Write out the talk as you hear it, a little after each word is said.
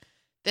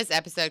This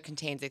episode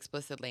contains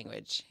explicit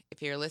language.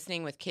 If you're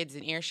listening with kids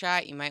in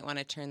earshot, you might want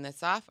to turn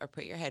this off or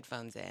put your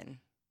headphones in.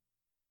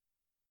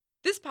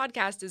 This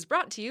podcast is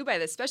brought to you by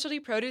the Specialty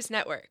Produce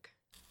Network.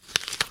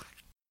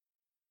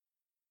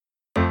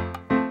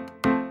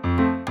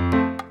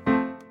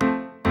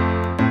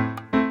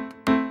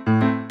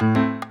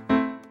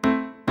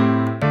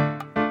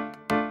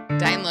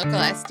 Dine Local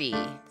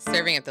SD,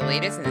 serving up the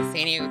latest in the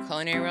San Diego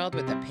culinary world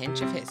with a pinch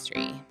of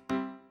history.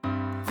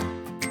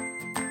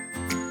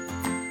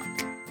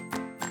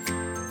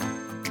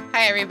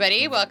 Hi,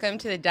 everybody. Welcome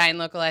to the Dine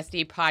Local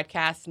SD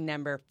podcast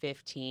number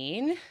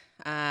 15.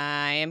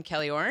 I am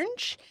Kelly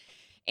Orange,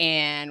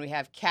 and we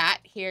have Kat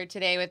here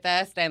today with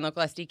us, Dine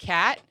Local SD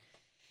Kat.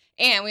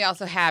 And we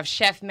also have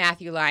Chef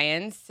Matthew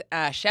Lyons,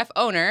 chef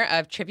owner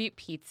of Tribute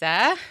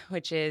Pizza,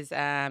 which is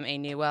a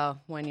new,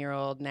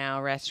 one-year-old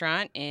now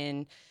restaurant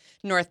in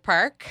North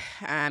Park.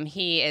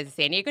 He is a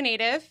San Diego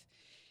native.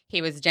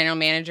 He was general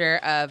manager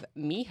of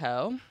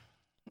Miho.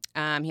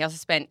 He also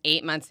spent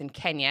 8 months in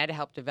Kenya to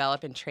help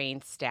develop and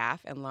train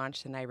staff and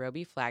launch the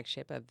Nairobi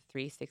flagship of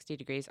 360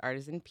 Degrees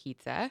Artisan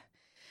Pizza.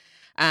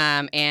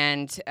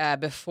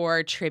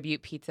 Before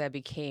Tribute Pizza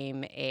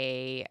became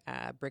a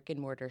brick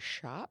and mortar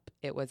shop,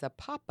 it was a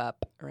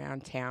pop-up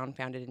around town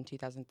founded in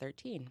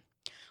 2013.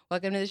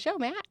 Welcome to the show,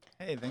 Matt.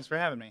 Hey, thanks for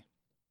having me.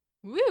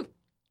 Woo!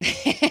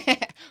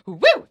 Woo!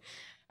 All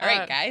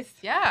right, guys.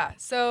 Yeah.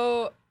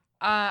 So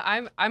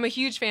I'm a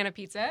huge fan of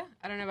pizza.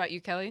 I don't know about you,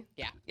 Kelly.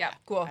 Yeah.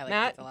 Cool. I like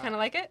Matt, pizza a lot. kind of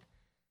like it?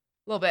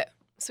 A little bit.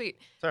 Sweet.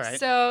 It's all right.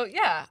 So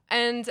yeah,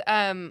 and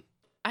I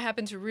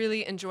happen to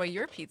really enjoy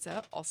your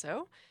pizza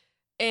also.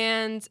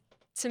 And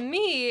to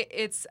me,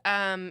 it's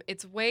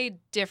way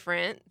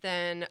different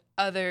than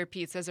other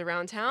pizzas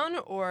around town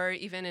or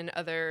even in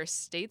other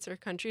states or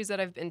countries that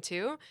I've been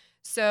to.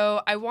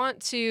 So I want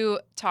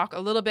to talk a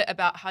little bit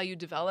about how you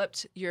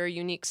developed your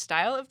unique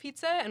style of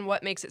pizza and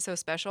what makes it so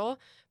special.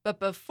 But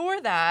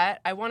before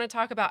that, I want to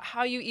talk about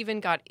how you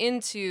even got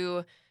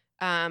into,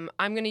 I'm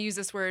going to use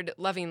this word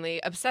lovingly,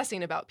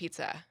 obsessing about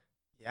pizza.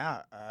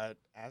 Yeah.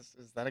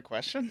 Is that a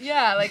question?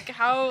 Yeah,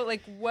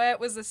 what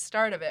was the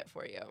start of it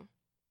for you?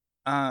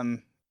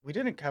 We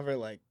didn't cover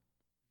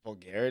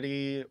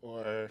vulgarity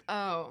or.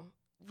 Oh,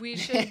 we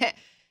should.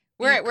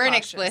 We're an cautious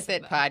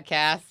explicit of that.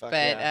 podcast, Fuck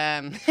but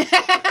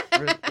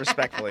yeah.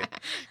 Respectfully.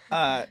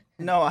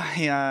 No,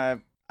 I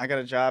got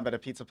a job at a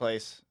pizza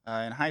place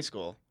in high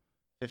school.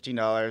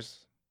 $15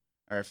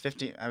 or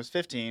 15. I was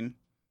 15.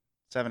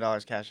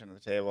 $7 cash under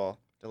the table,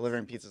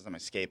 delivering pizzas on my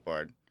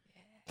skateboard,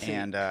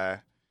 and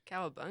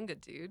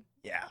Cowabunga, dude.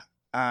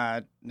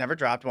 yeah, never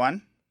dropped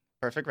one.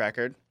 Perfect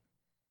record.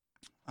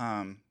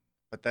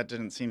 But that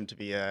didn't seem to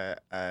be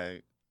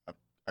a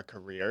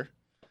career.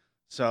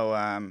 So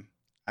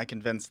I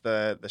convinced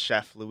the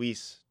chef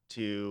Luis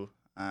to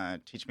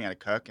teach me how to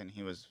cook, and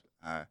he was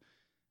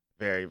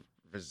very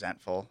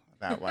resentful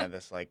about why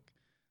this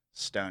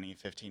stony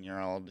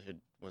 15-year-old who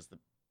was the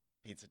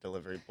pizza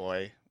delivery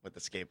boy with the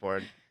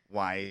skateboard,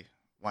 why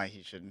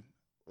he should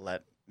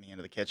let me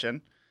into the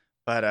kitchen.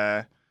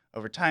 But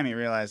over time, he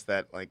realized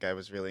that I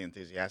was really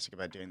enthusiastic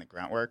about doing the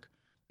grunt work,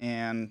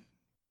 and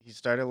he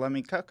started letting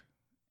me cook.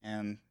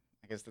 And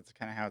I guess that's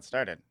kind of how it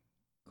started.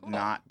 Cool.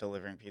 Not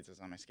delivering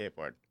pizzas on my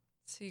skateboard.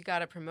 So you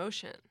got a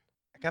promotion.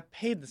 I got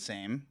paid the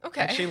same. Okay.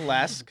 Actually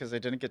less because I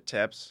didn't get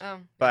tips. Oh.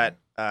 But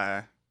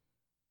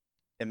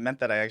it meant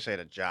that I actually had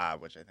a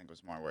job, which I think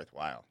was more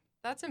worthwhile.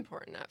 That's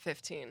important at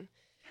 15.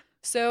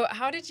 So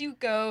how did you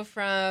go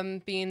from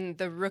being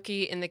the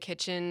rookie in the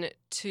kitchen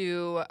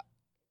to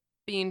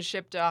being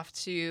shipped off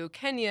to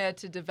Kenya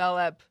to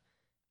develop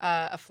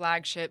a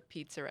flagship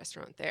pizza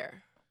restaurant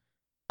there?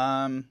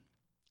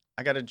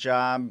 I got a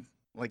job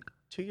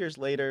 2 years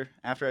later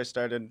after I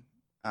started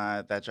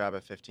that job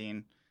at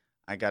 15.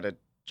 I got a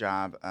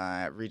job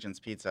at Regent's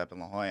Pizza up in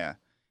La Jolla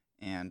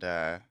and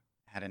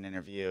had an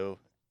interview,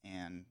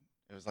 and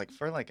it was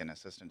for an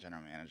assistant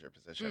general manager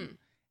position,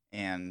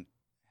 and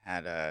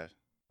had a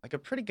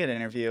pretty good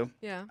interview.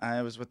 Yeah.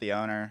 I was with the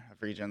owner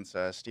of Regent's,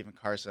 Stephen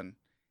Carson,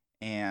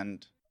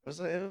 and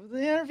the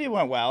interview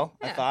went well.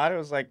 Yeah. I thought it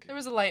was There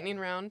was a lightning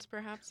round,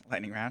 perhaps.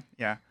 lightning round.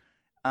 Yeah.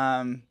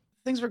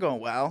 Things were going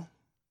well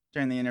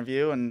during the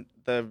interview, and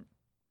the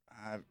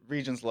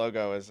Regent's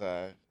logo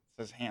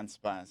says hand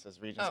spun. It says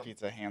Regent's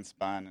Pizza hand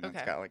spun, and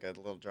it's got a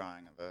little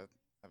drawing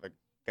of a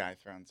guy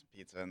throwing some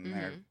pizza, and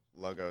their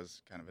logo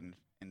is kind of an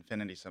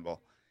infinity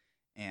symbol,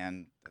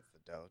 and that's the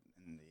dough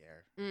in the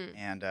air.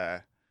 And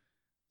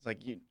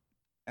it's you.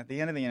 At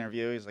the end of the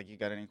interview, he's like, "You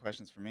got any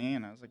questions for me?"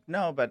 And I was like,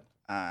 "No, but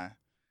I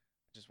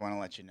just want to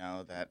let you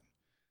know that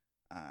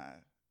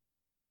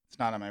it's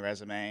not on my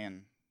resume,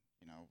 and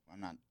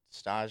I'm not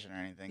staging or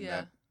anything.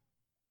 Yeah. That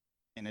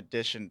in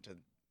addition to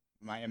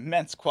my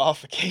immense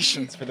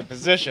qualifications for the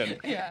position,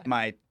 Yeah.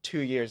 my 2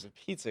 years of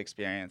pizza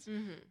experience,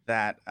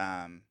 that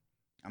I'm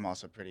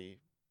also pretty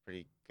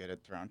good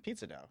at throwing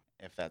pizza dough,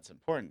 if that's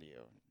important to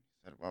you."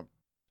 I said, "Well,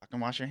 fucking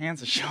wash your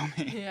hands and show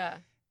me." Yeah.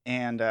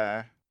 And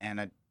I,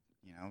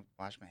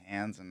 washed my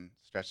hands and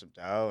stretched some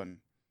dough, and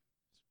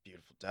it's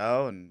beautiful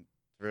dough, and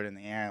threw it in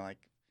the air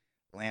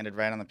landed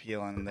right on the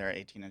peel, and they're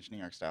 18-inch New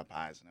York style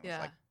pies, and it was Yeah.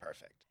 like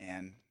perfect.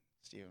 And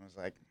Steven was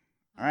like,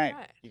 "All right,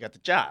 Alright. you got the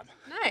job."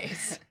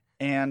 Nice.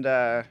 And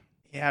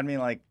he had me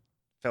like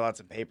fill out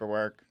some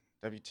paperwork,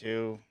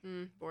 W-2,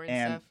 Boring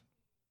and stuff.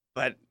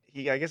 but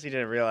I guess he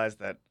didn't realize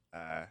that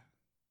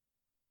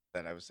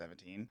that I was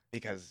 17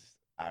 because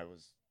I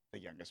was the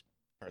youngest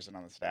person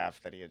on the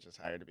staff that he had just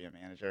hired to be a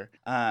manager.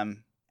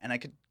 And I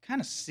could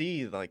kind of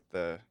see like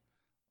the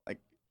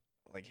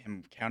like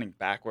him counting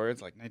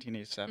backwards, like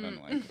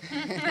 1987, like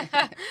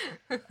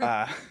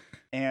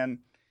and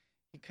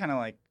he kind of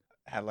like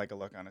had like a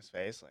look on his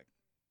face, like,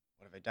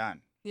 what have I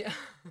done? Yeah.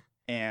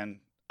 And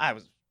I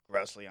was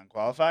grossly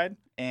unqualified,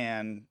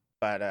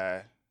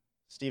 but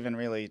Steven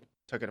really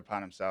took it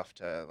upon himself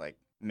to like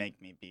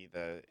make me be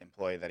the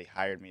employee that he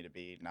hired me to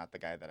be, not the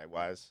guy that I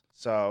was.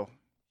 So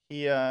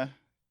he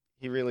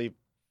really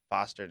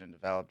fostered and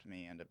developed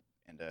me into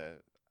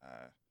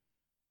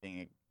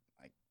being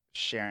like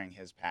sharing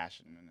his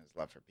passion and his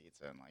love for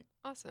pizza, and like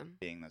Awesome.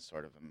 being the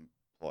sort of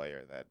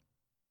employer that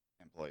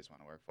employees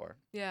want to work for.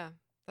 Yeah.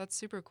 That's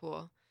super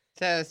cool.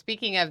 So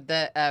speaking of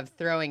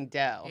throwing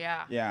dough,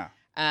 Yeah. Yeah.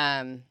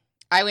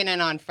 I went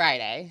in on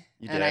Friday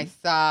You and I did?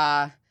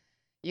 saw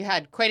you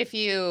had quite a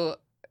few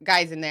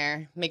guys in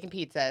there making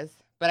pizzas,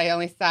 but I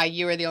only saw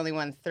you were the only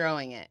one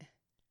throwing it.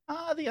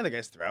 The other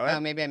guys throw Oh,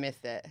 it. maybe I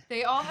missed it.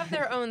 They all have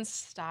their own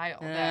style,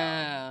 though.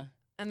 Oh.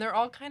 And they're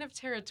all kind of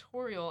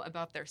territorial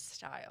about their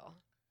style.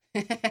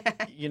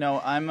 You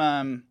know,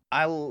 I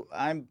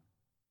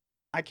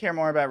care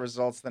more about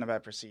results than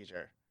about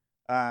procedure.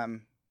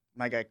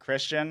 My guy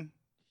Christian,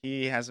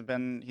 he's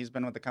been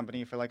with the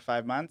company for like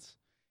 5 months,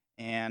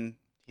 and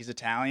he's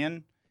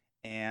Italian,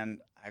 and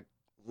I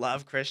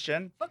love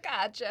Christian.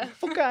 Focaccia.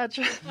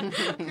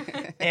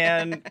 Focaccia.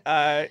 And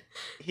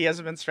he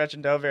hasn't been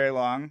stretching dough very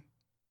long,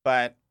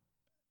 but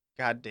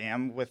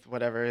goddamn, with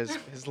whatever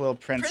his little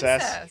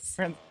princess.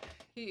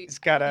 He's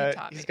got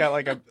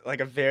like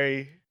a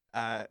very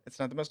it's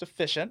not the most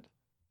efficient,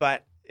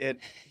 but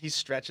he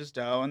stretches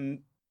dough,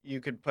 and you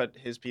could put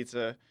his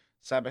pizza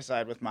side by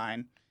side with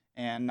mine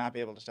and not be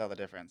able to tell the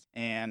difference.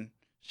 And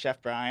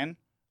Chef Brian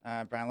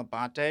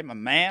Labonte, my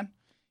man,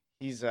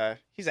 he's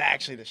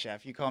actually the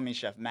chef. You call me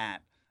Chef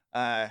Matt.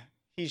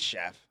 He's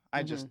chef.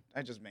 I just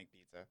make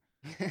pizza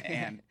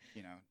and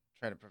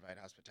try to provide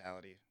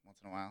hospitality once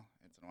in a while.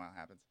 Once in a while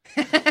happens.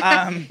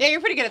 Yeah, you're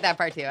pretty good at that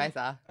part too. I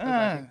saw.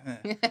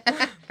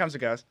 Comes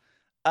and goes.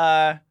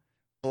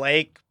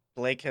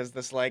 Blake has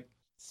this like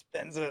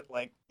spins it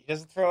like he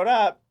doesn't throw it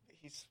up.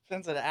 He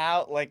spins it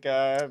out like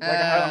a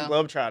Harlem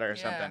Globetrotter or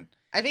Yeah. something.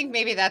 I think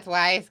maybe that's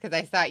why, because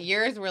I saw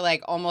yours were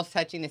like almost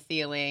touching the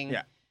ceiling.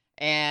 Yeah.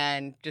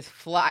 And just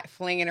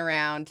flinging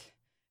around.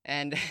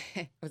 And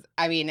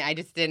I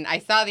just didn't. I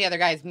saw the other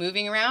guys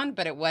moving around,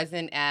 but it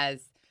wasn't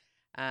as.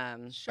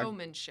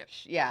 Showmanship.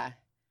 Yeah.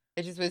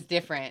 It just was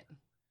different.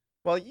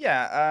 Well,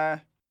 yeah.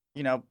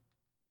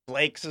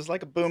 Blake's is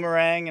like a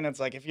boomerang, and it's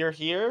like if you're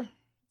here,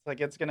 it's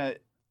like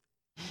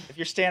if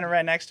you're standing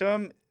right next to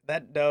him,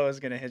 that dough is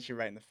gonna hit you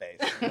right in the face,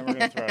 and we're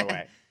gonna throw it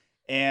away.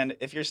 And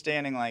if you're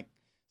standing like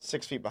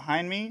 6 feet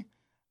behind me,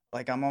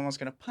 like I'm almost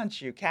gonna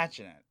punch you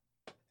catching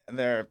it.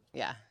 And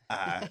Yeah.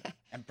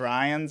 and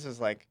Brian's is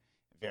like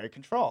very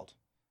controlled.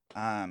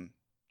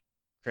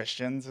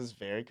 Christian's is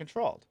very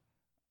controlled.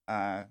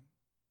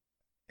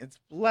 It's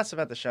less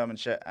about the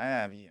showmanship.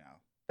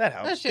 That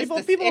helps. It's just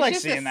People it's like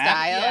just seeing the that.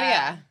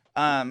 style,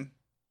 yeah.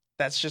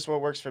 That's just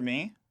what works for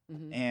me.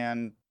 Mhm.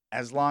 And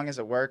as long as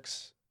it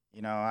works,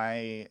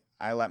 I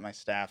let my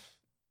staff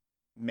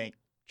make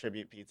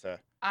tribute pizza.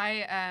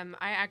 I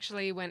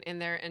actually went in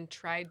there and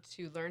tried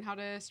to learn how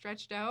to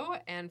stretch dough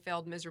and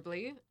failed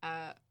miserably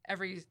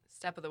every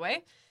step of the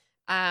way.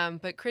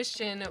 But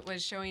Christian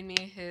was showing me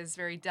his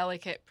very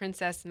delicate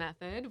princess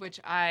method, which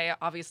I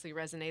obviously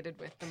resonated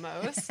with the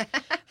most.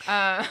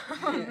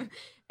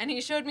 And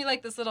he showed me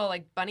like this little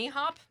like bunny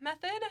hop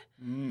method.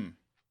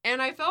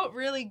 And I felt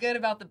really good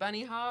about the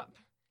bunny hop.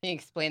 Can you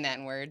explain that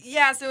in words?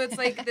 Yeah, so it's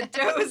like the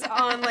dough's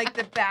on like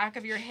the back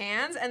of your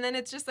hands, and then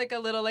it's just like a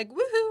little like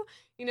woohoo,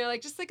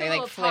 like just like a They,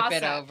 little like, flip it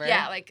toss-up. over.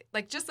 Yeah,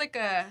 like just like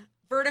a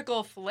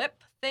vertical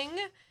flip thing.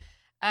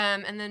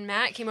 And then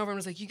Matt came over and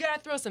was like, "You gotta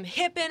throw some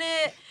hip in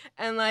it,"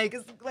 and like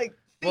it's like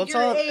Well,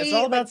 figure it's eight,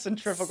 all about like,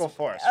 centrifugal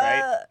force,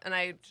 right? And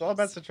It's all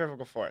about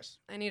centrifugal force.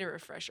 I need a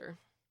refresher.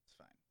 It's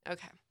fine.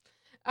 Okay.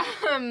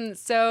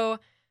 So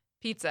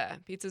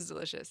pizza's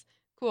delicious.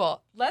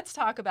 Cool. Let's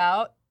talk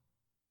about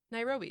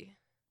Nairobi.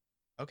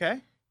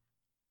 Okay.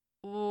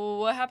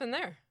 What happened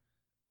there?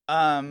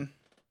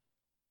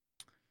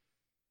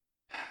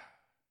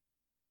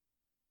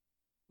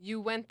 You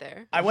went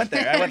there. I went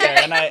there,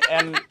 and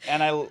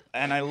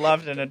I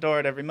loved and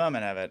adored every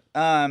moment of it.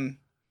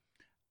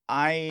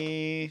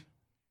 I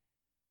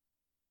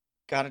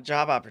got a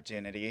job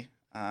opportunity.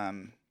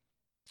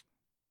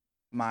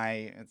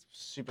 It's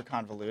super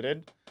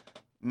convoluted.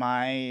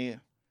 My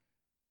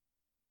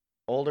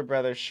older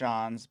brother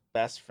Sean's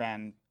best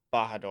friend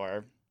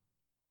Bahadur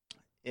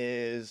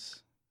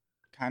is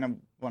kind of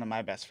one of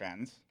my best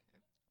friends.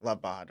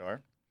 Love Bahadur.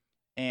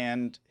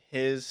 And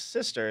his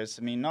sister is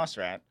Samin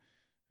Nosrat,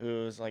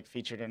 who's like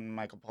featured in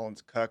Michael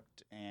Pollan's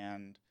Cooked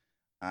and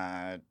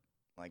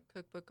like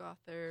cookbook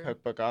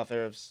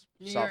author of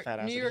Salt, Fat,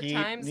 Acid, New York Heat.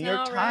 Times New now,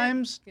 York right?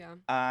 Times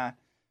Yeah.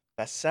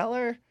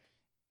 bestseller.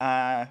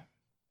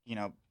 You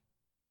know,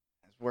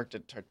 has worked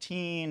at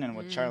Tartine and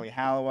with Charlie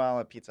Hallowell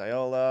at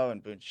Pizzaiolo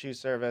and Boone Shoe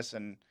Service,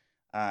 and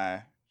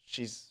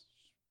she's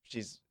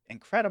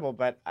incredible.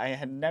 But I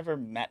had never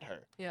met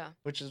her, Yeah.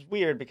 which is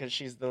weird because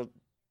she's the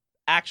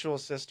actual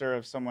sister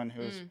of someone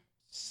who's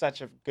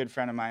such a good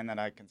friend of mine that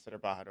I consider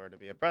Bahadur to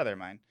be a brother of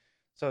mine.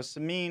 So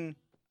Samin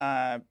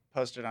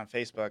posted on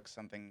Facebook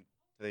something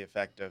to the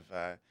effect of,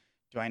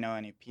 "Do I know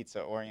any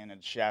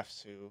pizza-oriented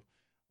chefs who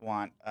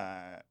want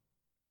or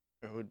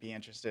who would be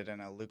interested in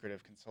a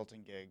lucrative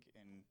consulting gig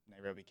in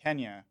Nairobi,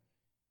 Kenya?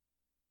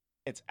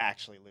 It's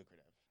actually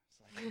lucrative." It's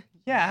like,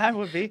 yeah, I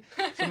would be.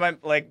 So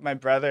my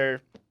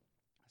brother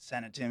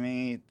sent it to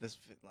me. This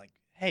like,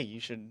 hey, you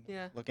should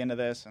look into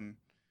this. And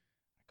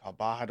I called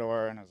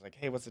Bahadur and I was like,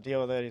 hey, what's the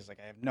deal with it? He's like,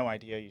 I have no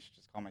idea. You should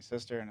just call my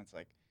sister. And it's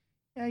like,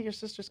 yeah, your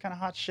sister's kind of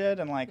hot shit.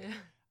 And like,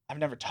 I've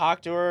never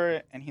talked to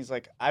her. And he's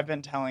like, I've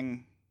been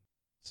telling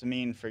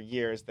Samin for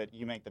years that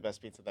you make the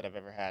best pizza that I've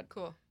ever had.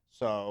 Cool.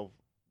 So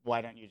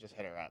why don't you just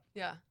hit her up?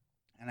 Yeah.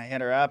 And I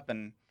hit her up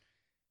and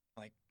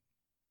like,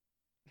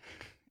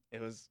 it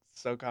was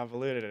so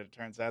convoluted. It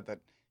turns out that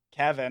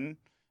Kevin,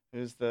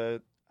 who's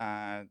the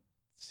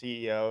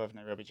CEO of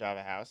Nairobi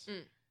Java House,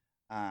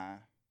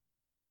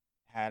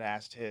 had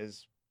asked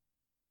his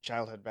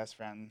childhood best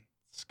friend,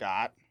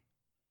 Scott,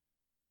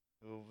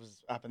 who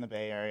was up in the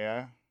Bay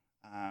Area,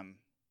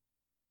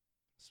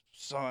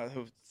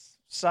 who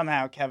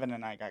somehow Kevin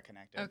and I got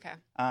connected. Okay.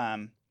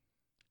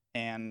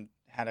 And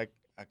had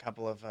a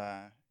couple of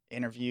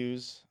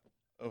interviews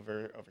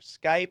over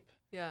Skype.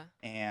 Yeah.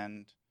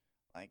 And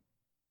like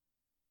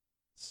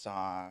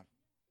saw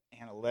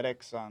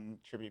analytics on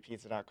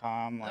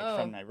tributepizza.com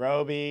from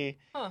Nairobi.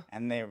 Huh.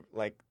 And they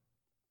like,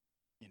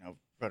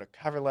 wrote a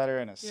cover letter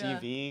and a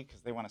CV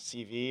because they want a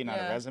CV, not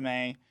a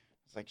resume. I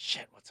was like,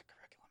 shit, what's a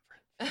curriculum for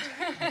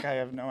it? Like, I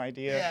have no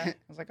idea. Yeah. I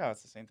was like, oh,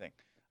 it's the same thing.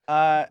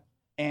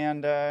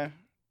 And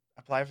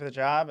applied for the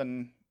job,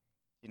 and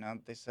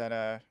they said,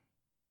 why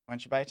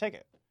don't you buy a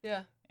ticket?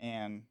 Yeah.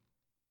 And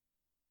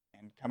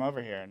come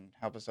over here and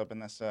help us open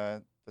this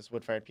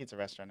wood-fired pizza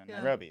restaurant in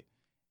Nairobi.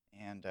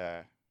 And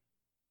so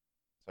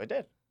I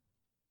did.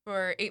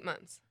 For 8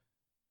 months.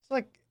 It's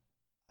like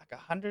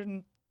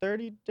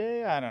 130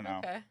 day. I don't know.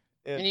 Okay.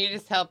 And you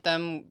just help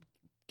them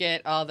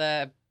get all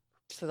the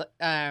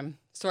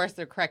source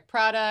the correct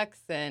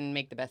products and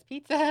make the best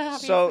pizza.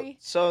 Obviously.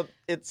 So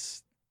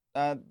it's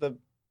the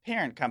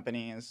parent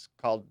company is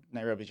called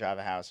Nairobi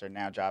Java House, or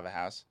now Java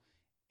House,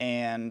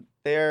 and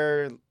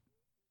they're,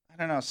 I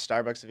don't know,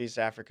 Starbucks of East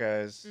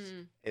Africa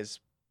is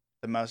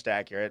the most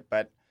accurate,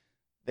 but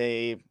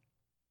they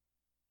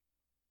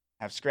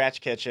have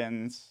scratch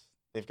kitchens.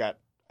 They've got,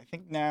 I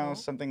think now,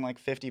 something like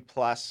 50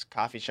 plus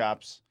coffee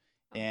shops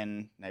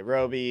in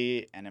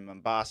Nairobi and in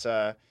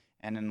Mombasa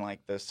and in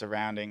like the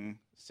surrounding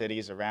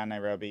cities around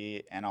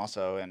Nairobi, and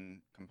also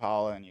in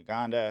Kampala and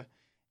Uganda.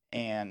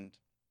 And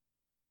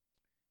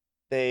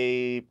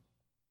they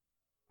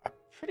are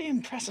a pretty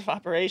impressive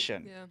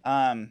operation.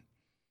 Yeah.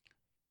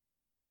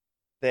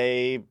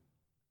 They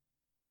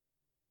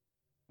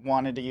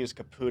wanted to use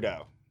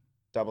Caputo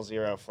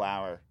 00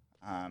 flour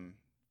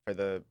for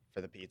the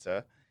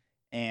pizza,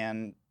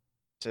 and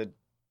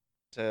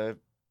to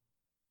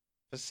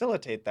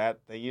facilitate that,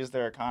 they use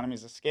their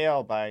economies of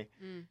scale by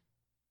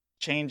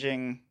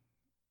changing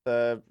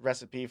the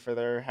recipe for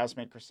their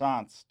house-made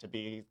croissants to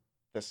be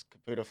this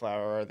Caputo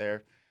flour, or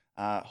their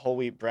whole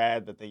wheat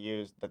bread that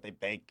they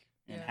bake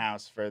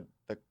in-house for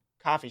the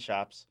coffee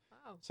shops.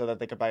 Wow. So that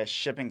they could buy a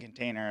shipping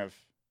container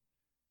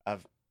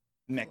of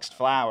mixed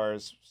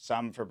flours,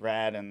 some for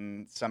bread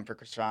and some for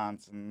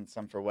croissants and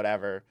some for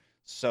whatever,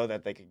 so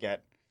that they could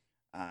get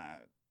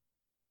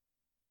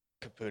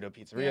Caputo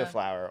pizzeria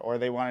flour. Or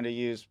they wanted to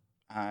use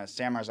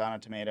San Marzano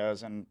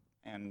tomatoes and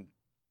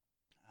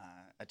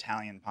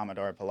Italian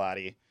pomodoro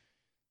pelati,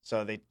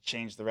 so they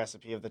changed the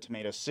recipe of the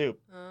tomato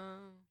soup.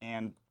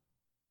 And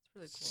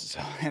really cool. So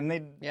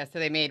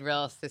they made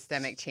real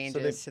systemic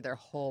changes to their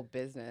whole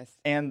business.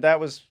 And that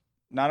was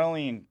not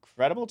only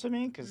incredible to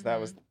me, because that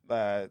was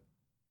the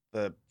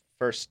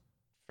first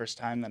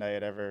time that I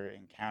had ever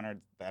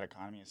encountered that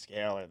economy of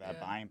scale, or that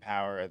buying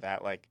power, or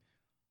that like,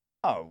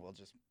 oh, we'll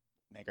just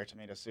make our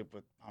tomato soup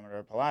with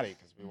pomodoro pelati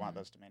because we want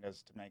those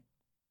tomatoes to make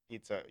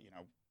pizza.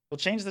 We'll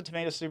change the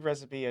tomato soup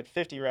recipe at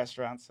 50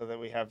 restaurants so that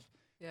we have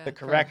the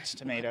correct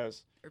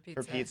tomatoes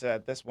for pizza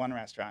at this one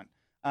restaurant.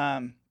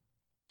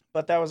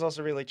 But that was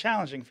also really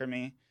challenging for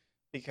me,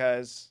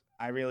 because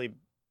I really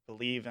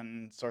believe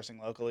in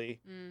sourcing locally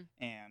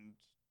and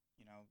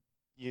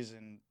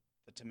using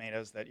the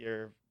tomatoes that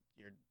your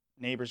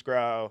neighbors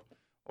grow,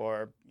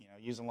 or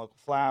using local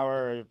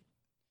flour.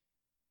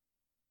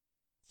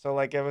 So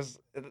like it was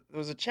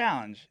a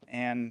challenge,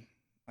 and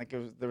like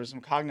there was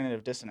some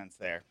cognitive dissonance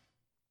there.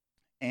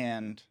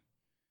 And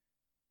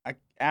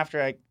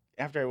after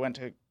I went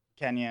to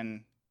Kenya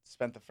and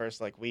spent the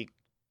first like week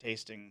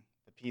tasting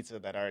the pizza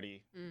that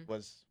already Mm.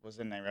 was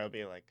in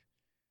Nairobi. Like,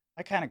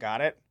 I kind of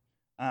got it.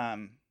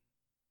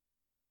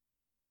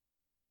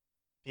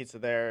 Pizza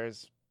there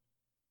is,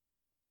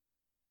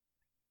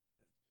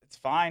 it's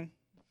fine.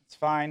 It's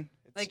fine.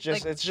 It's Like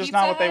it's just Pizza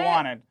not what they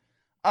Hut?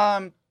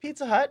 wanted.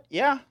 Pizza Hut,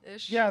 yeah,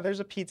 Ish. yeah. There's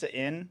a Pizza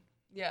Inn.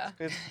 Yeah.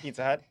 It's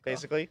Pizza Hut,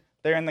 basically.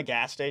 They're in the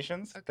gas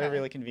stations. They're Okay.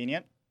 really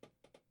convenient.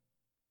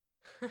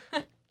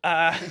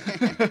 Uh,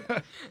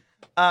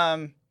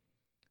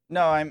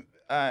 no,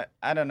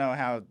 I don't know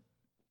how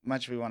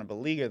much we want to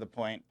beleaguer the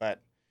point,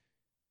 but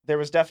there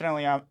was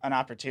definitely an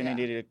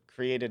opportunity to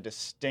create a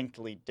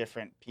distinctly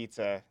different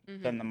pizza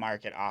than the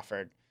market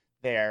offered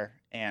there,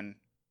 and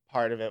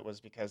part of it was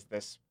because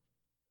this,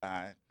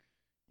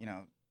 you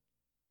know,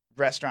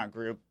 restaurant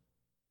group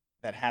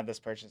that had this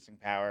purchasing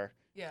power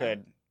Yeah.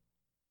 could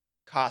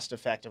cost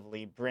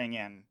effectively bring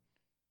in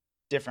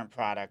different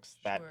products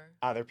that Sure.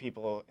 other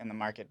people in the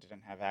market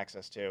didn't have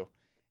access to,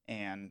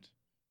 and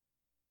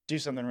do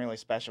something really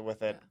special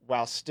with it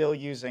while still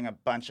using a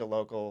bunch of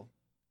local,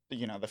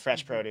 the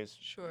fresh produce,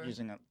 Sure.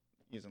 using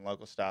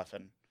local stuff.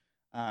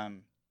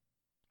 And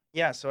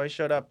yeah, so I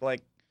showed up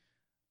like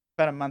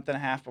about a month and a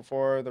half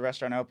before the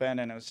restaurant opened,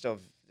 and it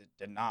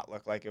did not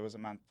look like it was a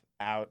month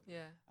out.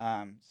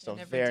 Yeah. Still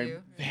never very do,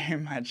 right?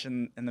 very much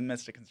in the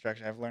midst of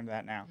construction. I've learned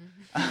that now.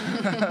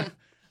 Mhm.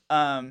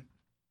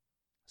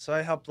 So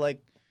I helped,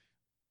 like,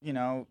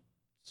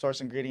 source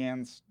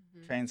ingredients,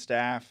 Mhm. train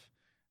staff,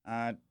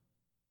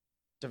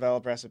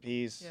 develop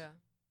recipes, Yeah.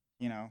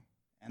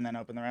 and then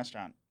open the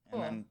restaurant,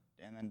 Cool. and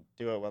then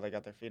do it while they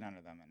got their feet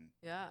under them, and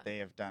Yeah. they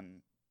have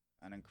done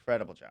an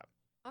incredible job.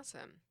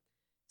 Awesome.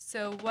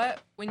 So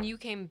when you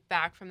came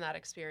back from that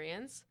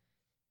experience,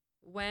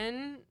 how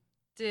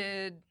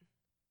do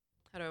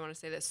I want to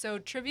say this? So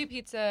Tribute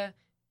Pizza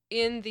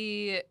in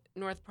the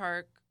North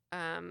Park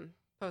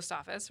post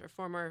office, or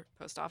former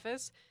post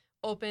office,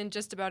 opened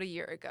just about a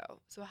year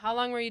ago. So how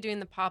long were you doing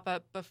the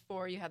pop-up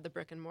before you had the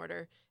brick and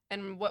mortar?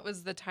 And what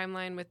was the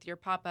timeline with your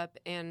pop-up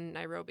in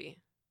Nairobi?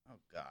 Oh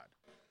God.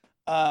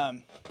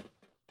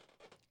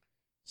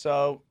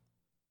 So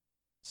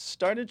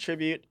started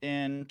Tribute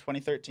in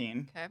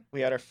 2013. Okay.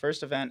 We had our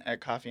first event at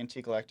Coffee and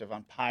Tea Collective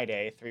on Pi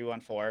Day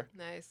 314.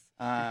 Nice.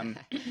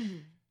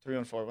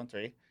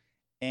 31413,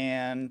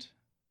 and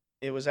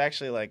it was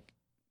actually like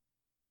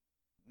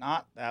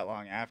not that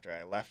long after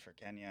I left for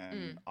Kenya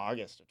in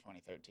August of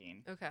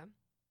 2013. Okay.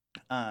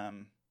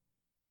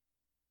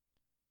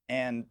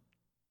 And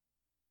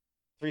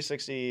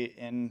 360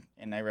 in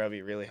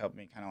Nairobi really helped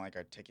me kind of like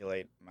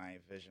articulate my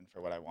vision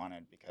for what I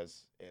wanted,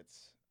 because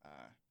it's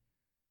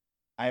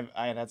I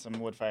had some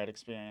wood-fired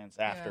experience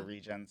after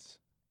Regents,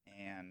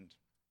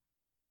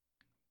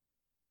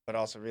 but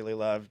also really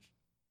loved,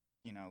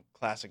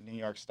 classic New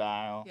York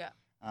style,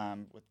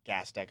 with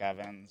gas deck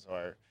ovens,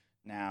 or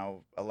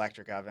now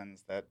electric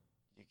ovens that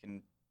you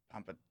can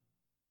pump a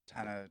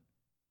ton of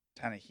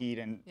heat,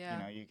 and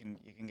you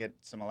can get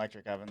some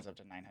electric ovens up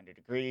to 900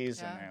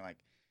 degrees, and they're like,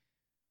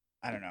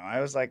 I don't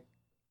know.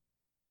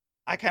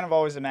 I kind of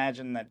always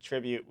imagined that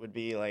Tribute would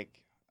be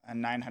like a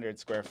 900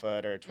 square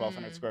foot or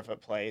 1,200 square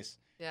foot place,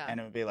 and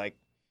it would be like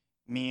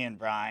me and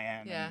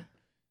Brian and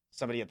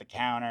somebody at the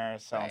counter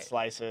selling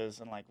slices,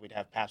 and like we'd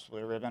have Pabst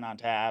Blue Ribbon on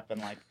tap, and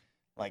like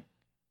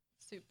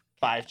Super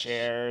 5 cash.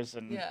 chairs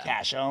and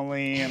cash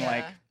only, and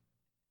like,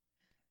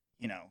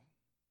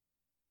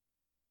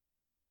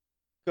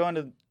 going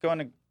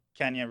to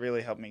Kenya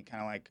really helped me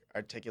kind of like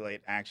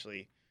articulate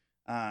actually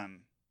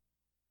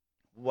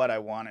what I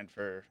wanted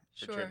for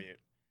Sure. Tribute,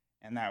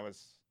 and that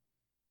was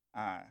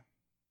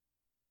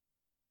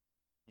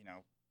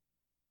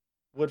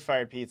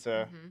wood-fired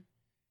pizza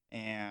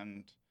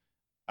and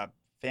a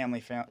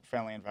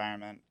family-friendly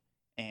environment,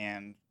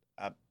 and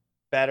a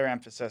better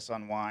emphasis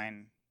on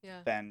wine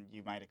than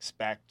you might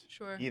expect,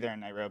 Sure. either in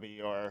Nairobi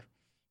or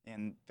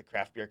in the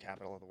craft beer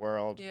capital of the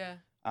world. Yeah.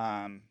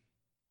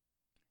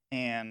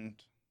 And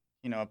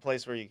a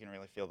place where you can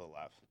really feel the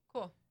love.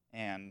 Cool.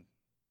 And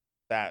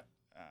that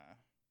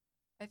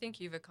I think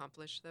you've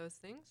accomplished those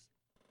things.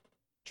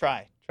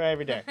 try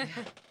every day.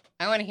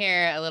 I want to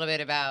hear a little bit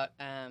about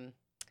how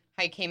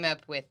you came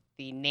up with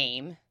the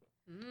name.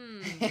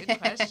 Good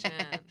question.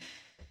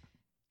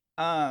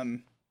 I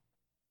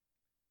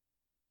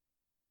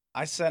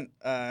sent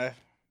an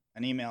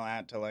email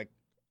out to like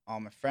all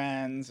my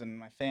friends and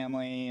my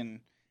family and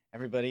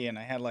everybody, and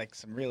I had like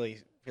some really,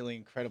 really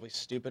incredibly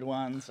stupid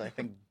ones. I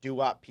think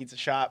Doo-Wop Pizza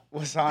Shop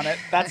was on it.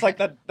 That's like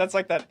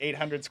that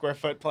 800 square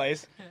foot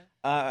place.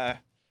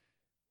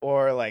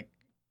 Or like,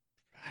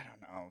 I don't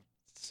know,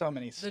 so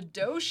many. The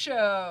Dough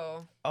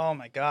Show. Oh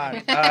my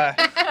God.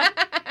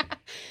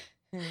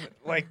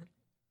 Like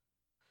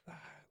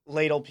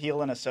Ladle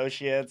Peel and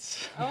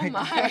Associates. Oh Like-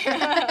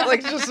 my.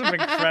 like just some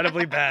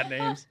incredibly bad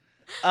names.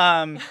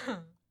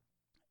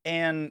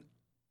 And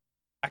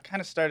I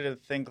kind of started to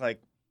think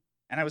like,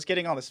 and I was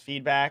getting all this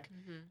feedback.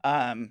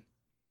 Oh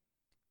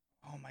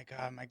my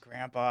God, my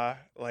grandpa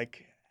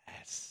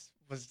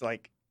was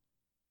like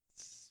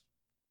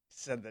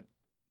said that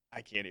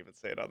I can't even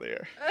say it on the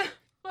air.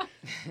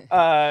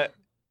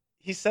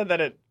 He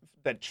said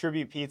that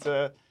tribute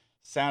pizza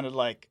sounded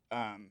like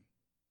let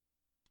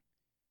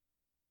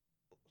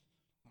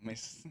me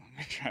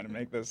try to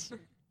make this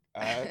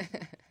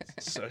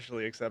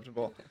socially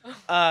acceptable.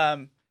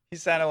 He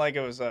sounded like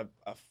it was a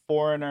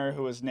foreigner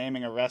who was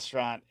naming a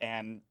restaurant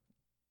and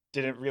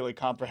didn't really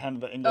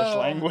comprehend the English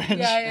language.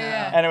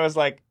 Yeah. And it was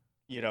like,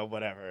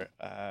 whatever.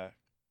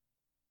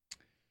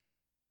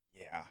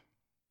 Yeah.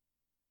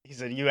 He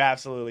said, you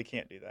absolutely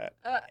can't do that.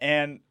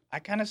 And I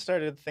kind of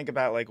started to think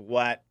about like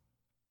what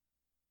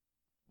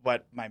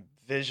my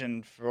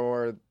vision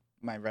for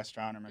my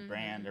restaurant or my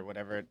brand or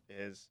whatever it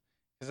is.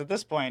 Because at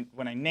this point,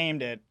 when I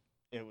named it,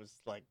 it was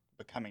like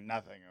becoming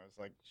nothing. It was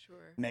like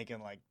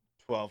making like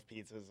 12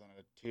 pizzas on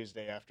a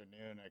Tuesday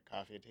afternoon at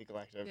Coffee and Tea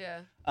Collective.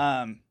 Yeah.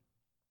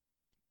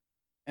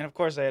 And of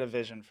course, I had a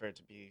vision for it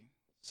to be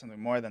something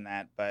more than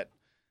that. But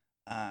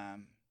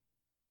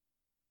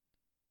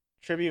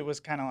Tribute was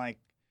kind of like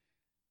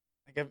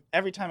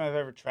every time I've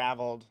ever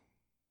traveled,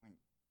 like,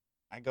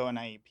 I go and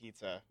I eat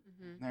pizza.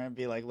 And there would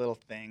be like little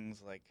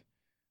things like,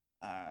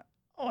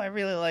 I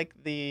really like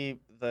the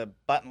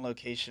button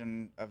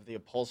location of the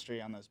upholstery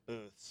on those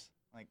booths.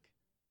 Like,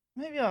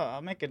 maybe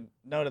I'll make a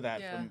note of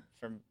that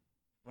from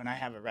when I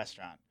have a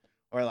restaurant.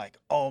 Or like,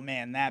 oh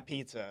man, that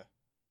pizza,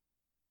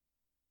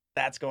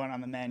 that's going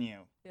on the menu.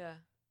 Yeah.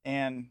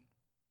 And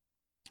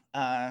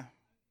my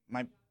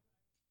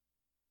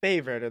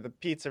favorite, or the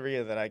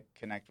pizzeria that I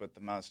connect with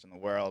the most in the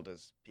world,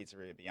 is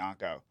Pizzeria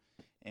Bianco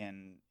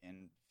in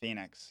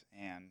Phoenix.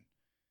 And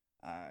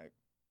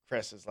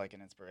Chris is like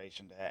an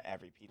inspiration to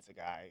every pizza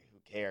guy who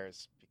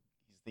cares. He's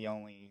the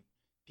only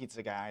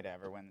pizza guy to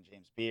ever win the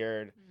James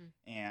Beard,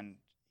 and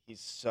he's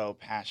so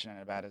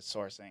passionate about his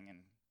sourcing. And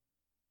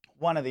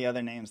one of the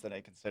other names that I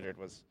considered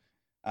was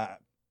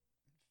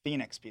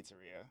Phoenix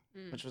Pizzeria,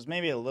 which was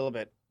maybe a little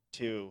bit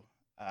too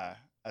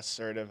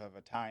assertive of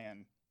a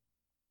tie-in,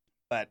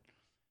 but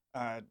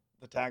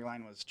the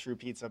tagline was "True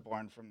Pizza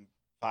Born from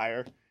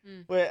Fire."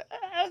 But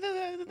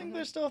I think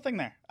there's still a thing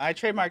there. I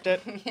trademarked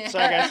it.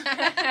 Sorry, guys.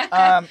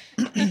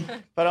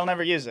 But I'll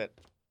never use it.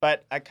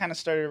 But I kind of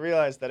started to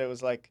realize that it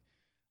was like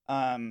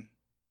paying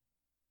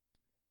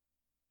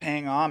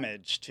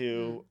homage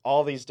to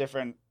all these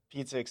different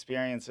pizza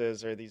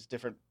experiences, or these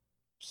different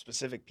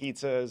specific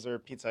pizzas or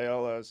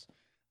pizzaiolos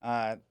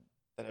that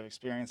I've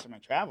experienced in my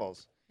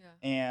travels. Yeah.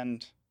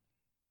 And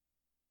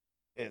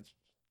it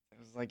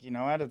was like, you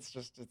know what? It's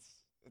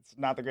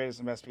not the greatest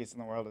and best pizza in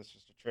the world. It's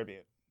just a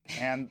tribute.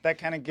 And that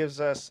kind of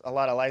gives us a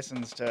lot of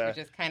license to... Which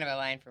is kind of a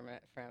line from a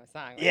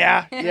song. Right?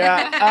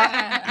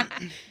 Yeah.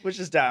 Which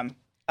is dumb.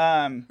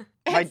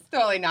 It's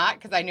totally not,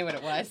 because I knew what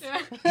it was.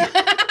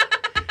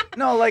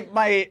 No, like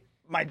my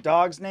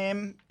dog's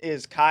name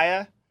is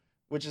Kaya,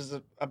 which is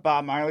a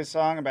Bob Marley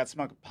song about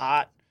smoking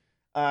pot.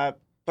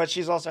 But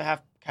she's also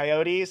half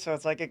coyote, so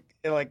it's like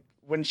like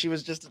when she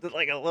was just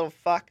like a little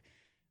fuck.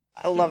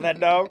 I love that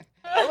dog.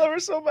 I love her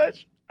so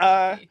much.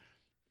 When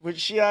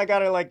I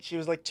got her, like, she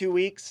was like 2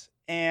 weeks,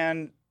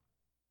 and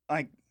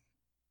like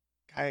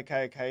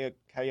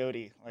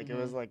coyote. Like it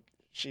was like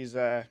she's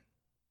not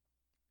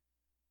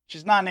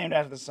named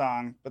after the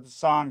song, but the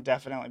song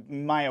definitely,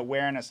 my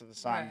awareness of the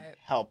song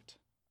helped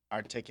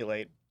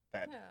articulate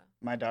that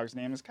my dog's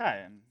name is Kai.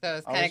 And so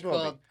it's kind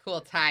of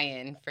cool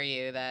tie-in for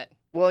you that.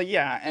 Well,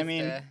 yeah, I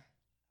mean,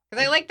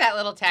 because I like that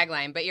little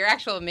tagline, but your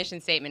actual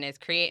mission statement is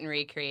create and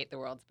recreate the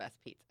world's best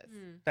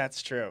pizzas.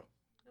 That's true.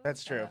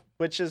 That's true.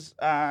 Which is,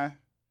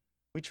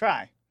 we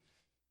try.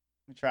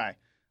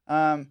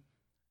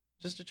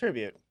 Just a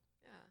tribute.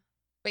 Yeah.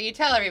 But you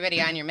tell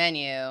everybody on your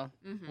menu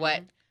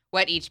what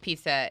each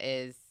pizza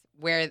is,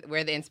 where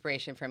the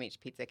inspiration from each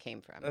pizza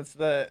came from. That's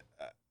at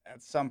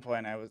some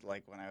point I was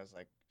like, when I was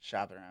like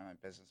shopping around my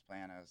business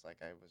plan, I was like,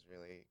 could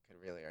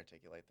really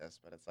articulate this,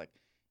 but it's like,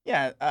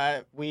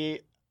 we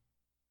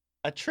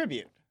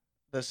attribute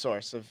the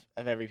source of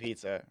every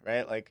pizza,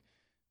 right? Like,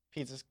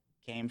 pizzas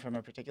came from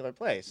a particular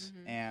place,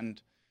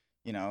 and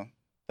the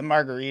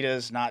margarita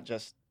is not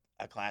just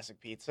a classic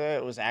pizza.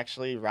 It was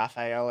actually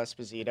Rafael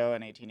Esposito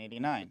in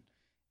 1889,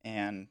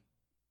 and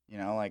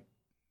like,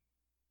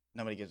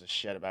 nobody gives a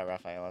shit about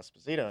Rafael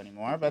Esposito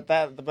anymore. But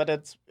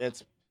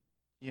it's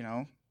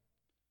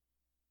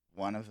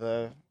one of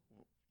the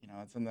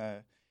it's in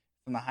the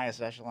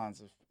highest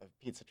echelons of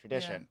pizza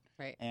tradition.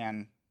 Yeah, right.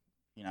 And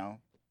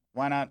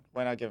why not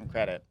give him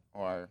credit,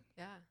 or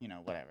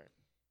whatever.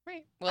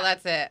 Right. Well,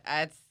 that's it.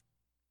 That's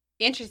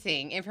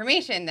interesting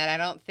information that I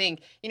don't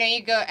think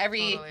you go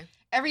every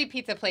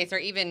pizza place, or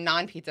even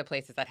non-pizza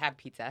places that have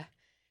pizza,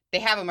 they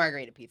have a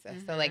margarita pizza.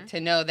 So like, to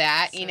know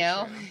that,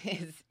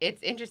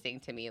 it's interesting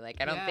to me.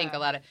 Like, I don't think a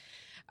lot of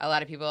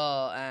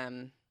people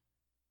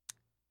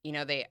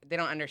they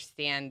don't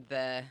understand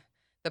the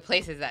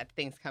places that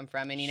things come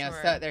from. And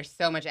so there's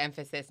so much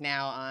emphasis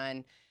now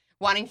on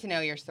wanting to know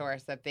your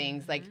source of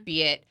things, like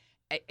be it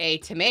a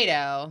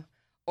tomato,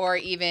 or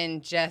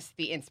even just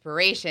the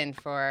inspiration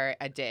for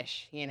a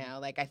dish.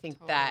 Like, I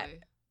think that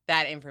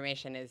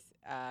information is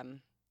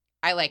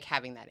I like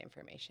having that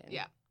information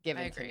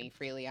given to me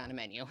freely on a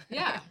menu.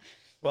 Yeah.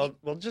 Well,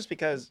 just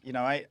because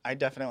I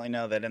definitely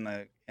know that in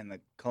the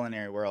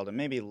culinary world, and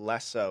maybe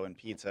less so in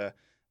pizza,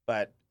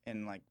 but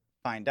in like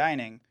fine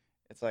dining,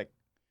 it's like,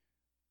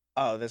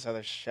 oh, this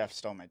other chef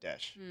stole my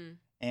dish, Mm.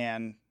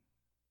 and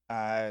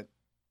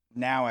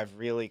now I've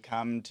really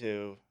come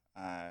to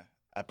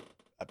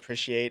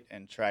appreciate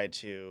and try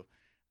to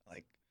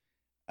like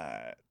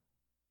uh,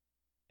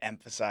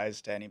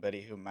 emphasize to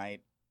anybody who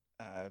might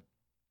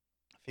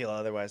feel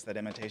otherwise that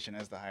imitation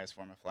is the highest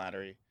form of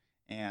flattery,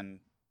 and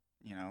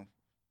you know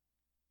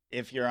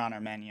if you're on our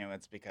menu,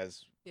 it's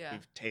because Yeah.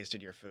 we've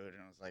tasted your food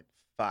and it was like,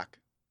 fuck,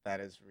 that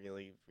is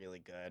really, really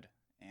good.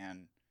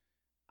 And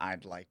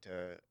I'd like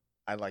to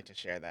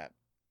share that.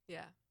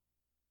 Yeah.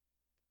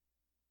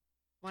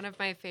 One of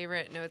my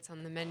favorite notes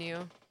on the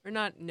menu, or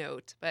not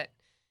note, but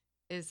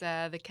is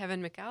the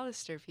Kevin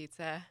McAllister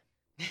pizza.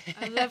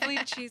 A lovely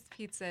cheese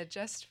pizza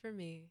just for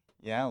me.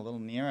 Yeah, little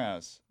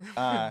Nero's.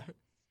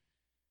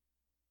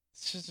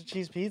 It's just a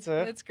cheese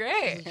pizza. It's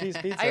great. It's a cheese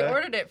pizza. I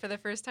ordered it for the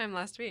first time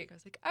last week. I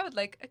was like, I would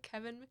like a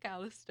Kevin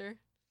McAllister.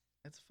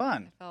 It's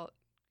fun. I felt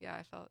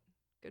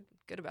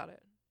good about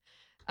it.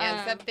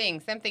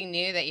 And something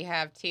new that you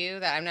have too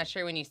that I'm not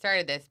sure when you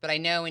started this, but I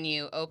know when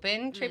you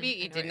opened Tribute,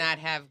 you did not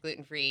have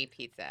gluten-free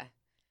pizza.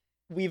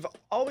 We've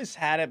always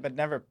had it, but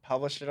never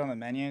published it on the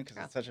menu because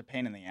it's such a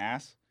pain in the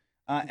ass.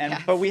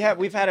 Yes. But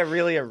we've had it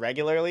really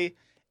irregularly,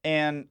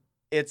 and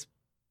it's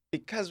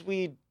because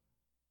we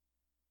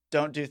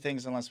don't do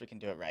things unless we can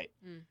do it right.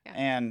 Yeah.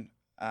 And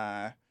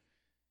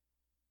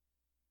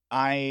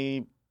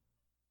I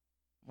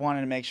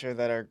wanted to make sure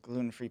that our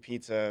gluten-free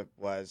pizza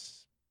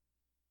was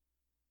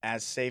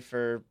as safe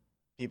for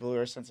people who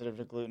are sensitive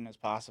to gluten as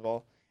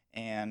possible.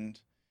 And,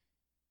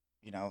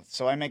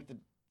 so I make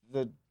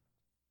the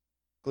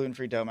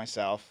gluten-free dough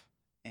myself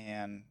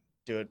and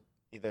do it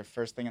either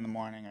first thing in the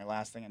morning or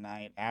last thing at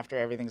night after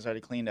everything's already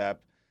cleaned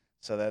up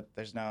so that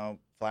there's no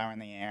flour in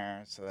the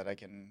air, so that I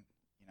can,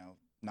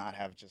 not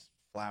have just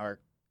flour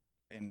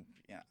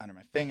under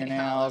my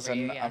fingernails over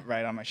and you, yeah.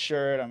 right on my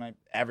shirt,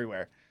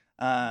 everywhere.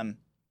 And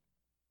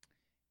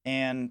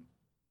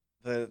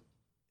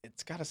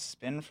it's got to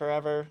spin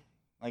forever.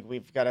 Like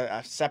we've got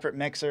a separate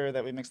mixer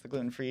that we mix the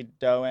gluten-free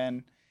dough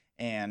in,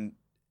 and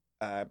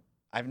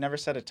I've never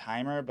set a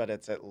timer, but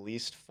it's at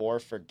least 4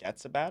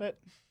 forgets about it,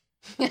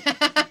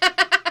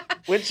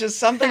 which is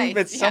something Nice,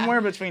 that's yeah.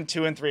 somewhere between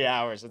 2 and 3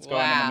 hours. It's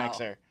going in Wow. the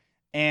mixer,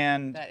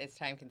 and That is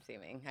time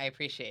consuming. I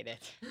appreciate it.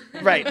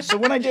 right. So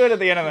when I do it at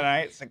the end of the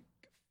night, it's like,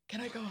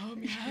 can I go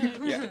home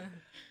yet?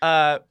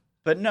 Yeah.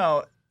 But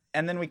no,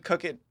 and then we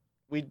cook it.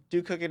 We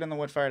do cook it in the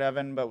wood-fired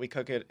oven, but we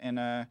cook it in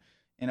a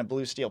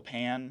blue steel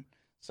pan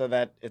so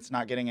that it's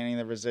not getting any of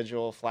the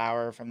residual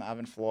flour from the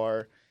oven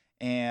floor.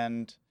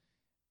 And,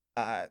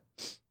 I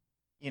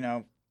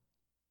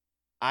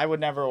would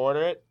never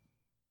order it,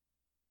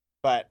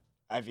 but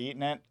I've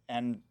eaten it,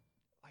 and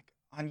like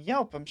on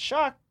Yelp, I'm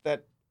shocked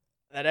that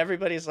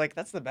everybody's like,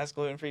 that's the best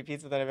gluten-free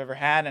pizza that I've ever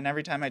had. And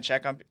every time I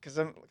check on,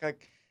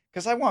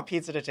 because I want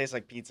pizza to taste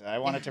like pizza. I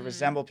want it to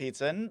resemble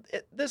pizza, and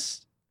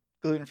this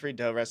gluten-free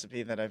dough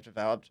recipe that I've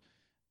developed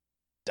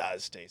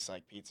does taste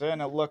like pizza,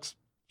 and it looks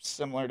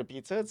similar to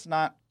pizza. It's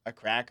not a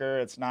cracker.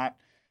 It's not,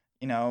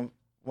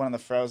 one of the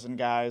frozen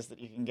guys that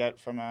you can get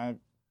from a,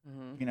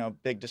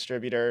 big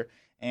distributor,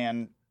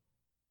 and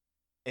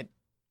it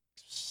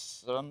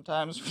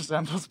sometimes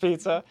resembles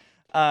pizza.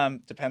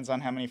 Depends on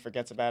how many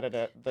forgets about it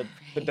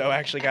the dough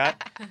actually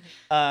got.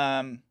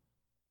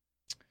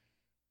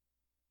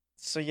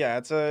 So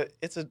yeah,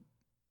 it's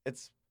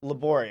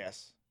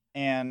laborious,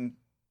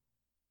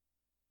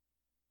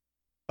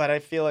 but I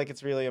feel like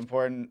it's really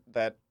important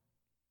that,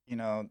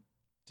 to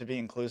be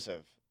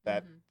inclusive,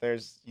 that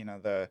there's,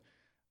 if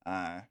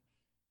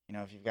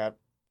you've got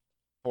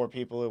 4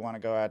 people who want to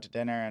go out to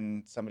dinner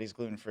and somebody's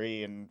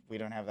gluten-free and we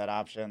don't have that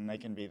option, they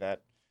can be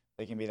that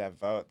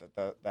vote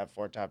that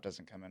 4 top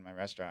doesn't come in my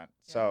restaurant.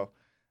 Yeah. So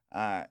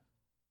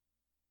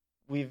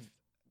we've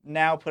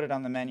now put it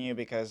on the menu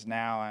because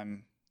now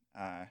I'm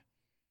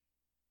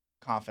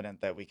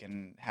confident that we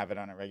can have it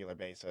on a regular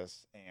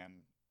basis, and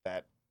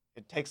that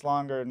it takes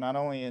longer. Not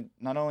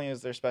only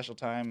is there special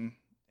time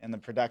in the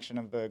production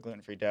of the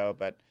gluten-free dough,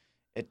 but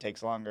it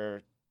takes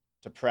longer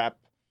to prep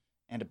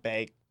and to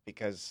bake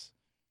because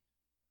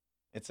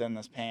it's in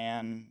this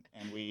pan,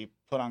 and we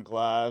put on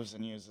gloves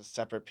and use a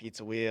separate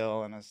pizza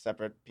wheel and a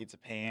separate pizza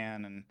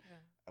pan, and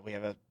we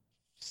have a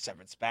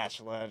separate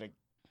spatula to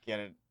get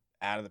it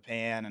out of the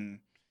pan, and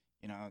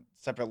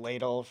separate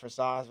ladle for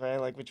sauce, right?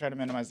 Like we try to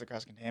minimize the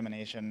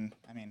cross-contamination.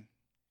 I mean,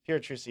 if you're a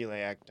true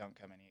celiac, don't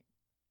come and eat.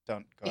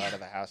 Don't go out of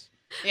the house.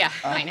 Yeah,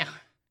 I know.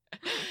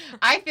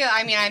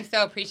 I'm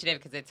so appreciative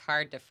because it's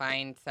hard to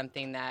find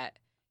something that,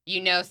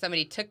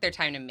 somebody took their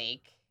time to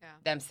make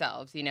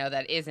themselves,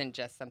 that isn't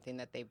just something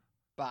that they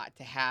bought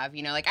to have.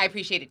 Like I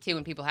appreciate it too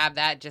when people have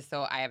that just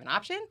so I have an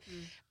option.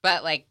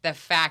 But like the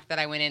fact that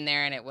I went in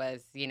there and it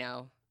was,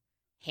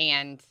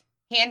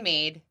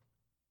 handmade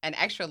and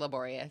extra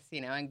laborious,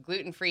 and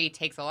gluten-free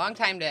takes a long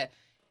time to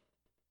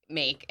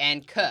make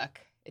and cook.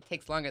 It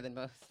takes longer than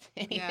most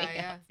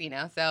anything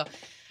else, So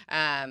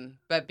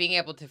But being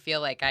able to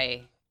feel like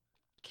I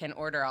can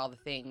order all the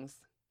things,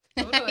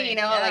 Totally, you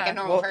know, like a yeah.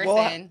 normal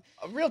person.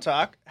 Real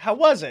talk. How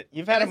was it?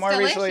 You've had It it was more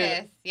delicious.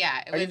 recently.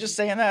 Yeah. Are you just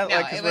saying that no,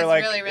 like because it we're was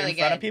like really, really in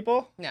front of good.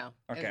 people? No,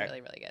 it Okay. was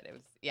really, really good. It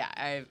was,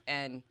 yeah.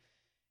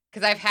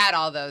 Because I've had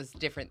all those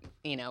different,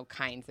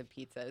 kinds of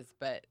pizzas,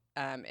 but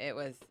it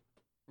was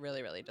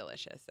really, really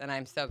delicious. And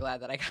I'm so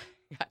glad that I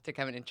got to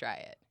come in and try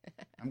it.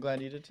 I'm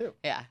glad you did too.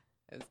 Yeah,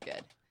 it was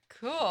good.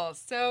 Cool.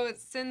 So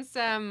since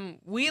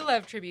we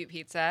love Tribute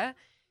Pizza,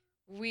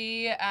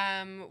 we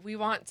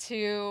want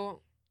to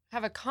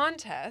have a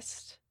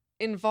contest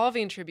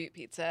involving Tribute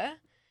Pizza,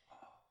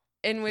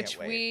 in which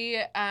Can't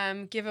we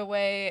give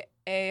away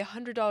a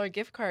 $100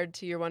 gift card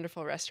to your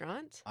wonderful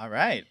restaurant. All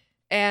right.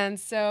 And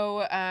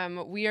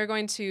so we are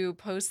going to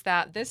post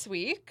that this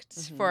week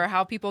for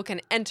how people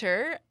can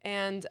enter.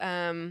 And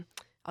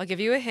I'll give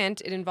you a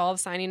hint. It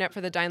involves signing up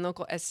for the Dine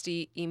Local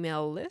SD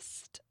email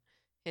list.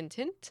 Hint,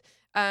 hint.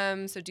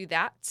 So do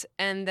that.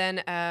 And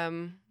then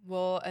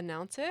we'll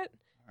announce it.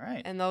 All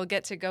right. And they'll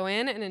get to go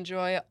in and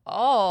enjoy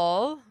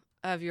all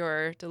of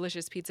your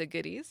delicious pizza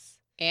goodies.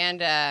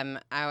 And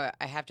I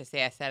have to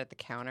say, I sat at the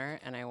counter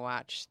and I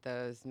watched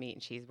those meat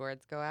and cheese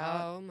boards go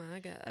out. Oh, my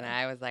God. And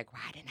I was like, why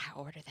didn't I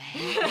order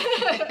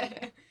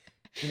that?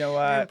 You know,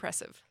 Very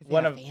impressive.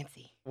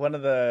 Fancy. one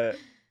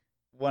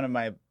of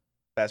my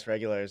best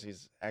regulars.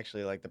 He's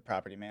actually like the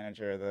property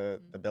manager of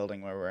the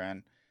building where we're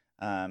in.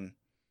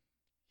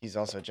 He's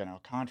also a general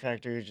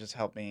contractor. He just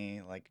helped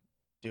me like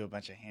do a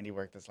bunch of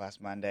handiwork this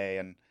last Monday,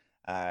 and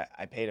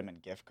I paid him in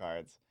gift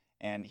cards.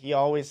 And he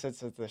always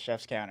sits at the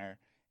chef's counter,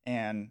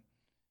 and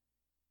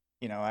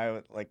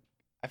I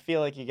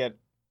feel like you get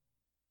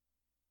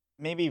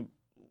maybe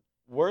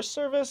worse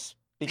service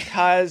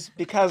because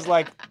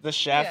like the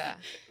chef,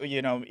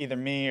 either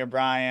me or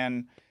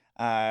Brian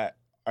are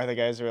the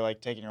guys who are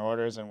like taking your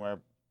orders, and we're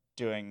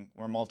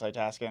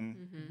multitasking.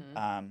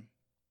 Mm-hmm.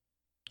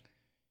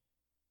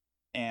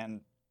 And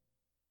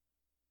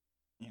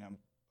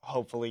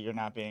hopefully you're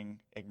not being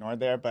ignored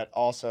there, but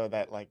also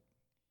that like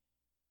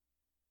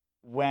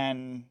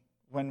when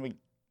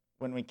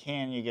we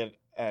can, you get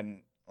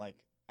an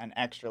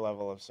extra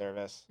level of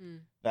service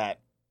that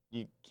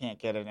you can't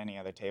get at any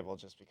other table,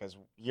 just because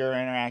you're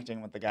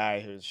interacting with the guy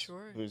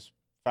who's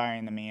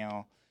firing the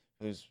meal,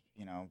 who's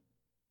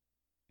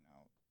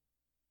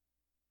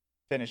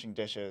finishing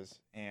dishes,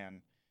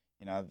 and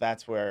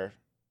that's where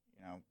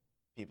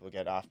people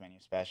get off menu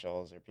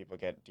specials or people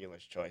get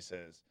dealer's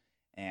choices,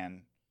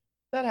 and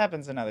that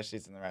happens in other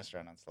seats in the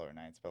restaurant on slower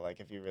nights. But like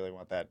if you really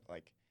want that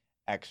like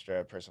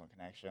extra personal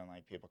connection,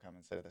 like people come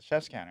and sit at the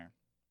chef's counter.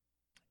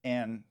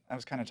 And I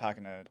was kind of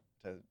talking to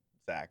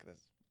Zach,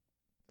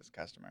 this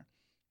customer,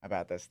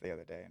 about this the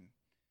other day, and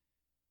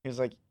he was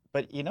like,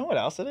 "But you know what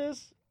else it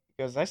is?"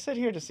 He goes, "I sit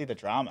here to see the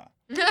drama."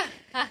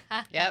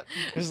 Yep.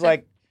 It was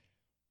like,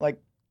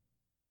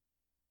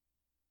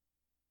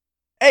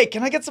 "Hey,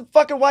 can I get some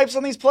fucking wipes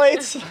on these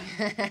plates?"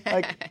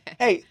 Like,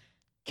 "Hey,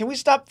 can we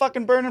stop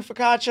fucking burning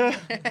focaccia?"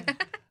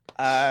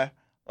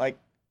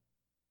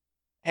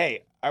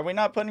 "Hey, are we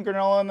not putting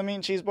granola on the meat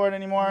and cheese board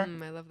anymore?"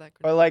 I love that.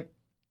 Or like,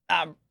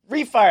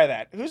 refire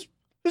that. Who's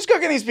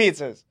cooking these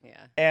pizzas?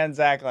 Yeah. And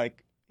Zach,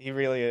 like, he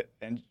really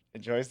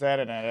enjoys that,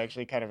 and it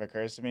actually kind of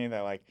occurs to me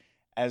that like,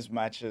 as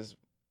much as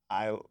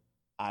I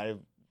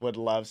would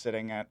love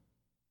sitting at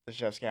the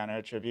chef's counter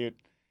at Tribute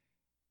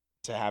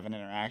to have an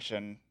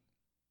interaction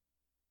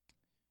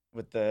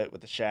with the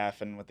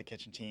chef and with the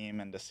kitchen team,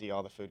 and to see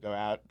all the food go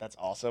out, that's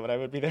also what I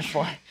would be there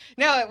for.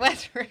 No, it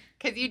was,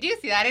 because you do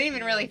see that. I didn't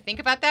even really think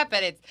about that,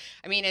 but it's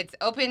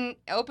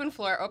open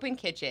floor, open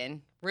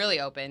kitchen, really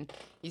open.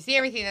 You see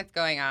everything that's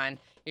going on.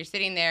 You're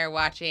sitting there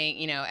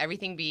watching,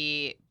 everything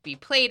be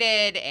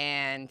plated,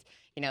 and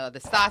the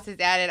sauce is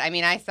added. I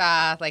mean, I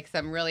saw like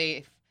some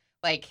really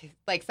like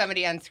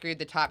somebody unscrewed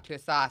the top to a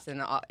sauce,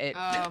 and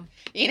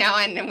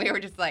and we were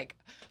just like,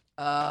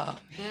 oh,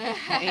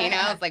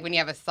 it's like when you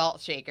have a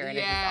salt shaker and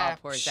it just all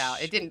pours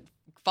out. It didn't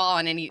fall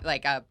on any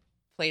like a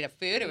plate of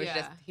food. It was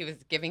just he was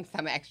giving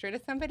some extra to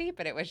somebody,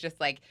 but it was just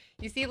like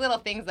you see little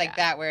things like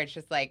that where it's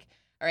just like,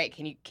 all right,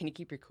 can you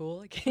keep your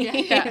cool? And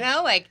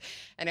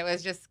it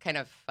was just kind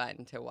of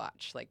fun to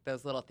watch, like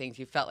those little things.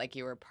 You felt like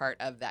you were part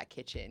of that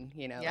kitchen,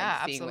 like seeing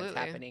absolutely. what's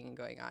happening and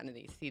going on, and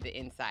you see the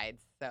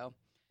insides. So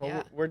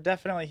we're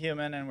definitely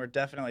human, and we're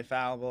definitely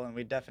fallible, and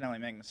we definitely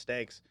make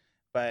mistakes.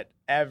 But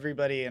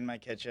everybody in my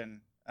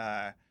kitchen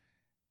has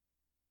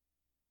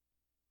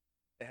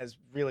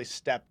really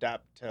stepped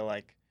up to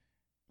like,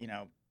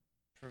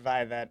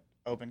 provide that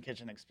open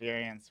kitchen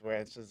experience where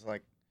it's just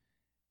like,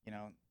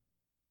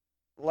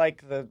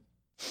 like the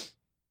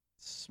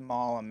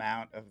small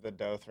amount of the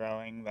dough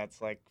throwing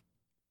that's like,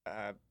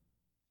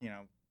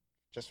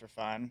 just for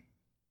fun.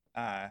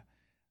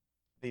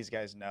 These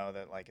guys know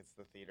that like it's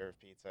the theater of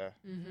pizza,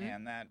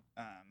 and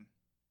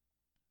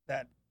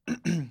that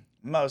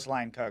most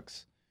line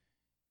cooks,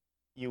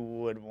 you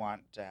would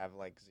want to have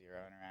like zero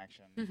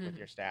interaction with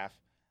your staff,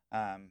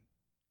 and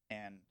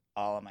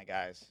all of my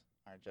guys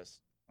are just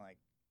like,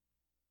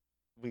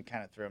 we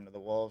kind of threw them to the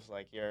wolves.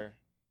 Like you're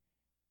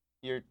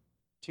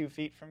 2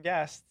 feet from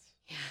guests.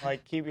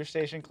 Like, keep your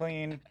station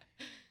clean.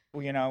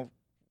 You know,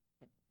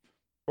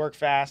 work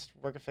fast,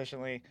 work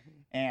efficiently,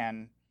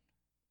 and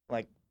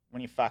like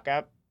when you fuck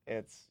up,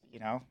 it's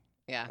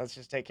Yeah. let's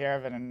just take care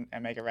of it and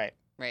make it right.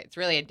 Right. It's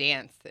really a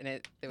dance, and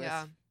it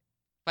was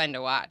fun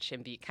to watch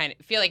and be kind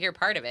of feel like you're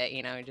part of it.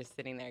 Just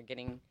sitting there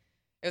getting.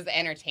 It was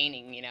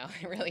entertaining.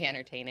 Really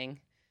entertaining.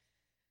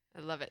 I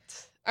love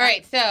it. All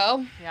right,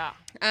 so Yeah.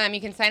 you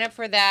can sign up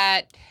for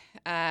that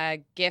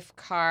gift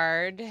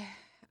card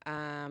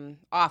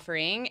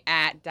offering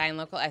at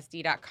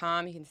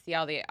dinelocalsd.com. You can see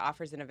all the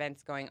offers and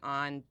events going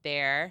on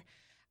there.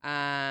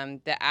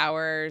 The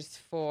hours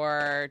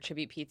for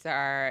Tribute Pizza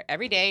are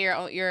every day.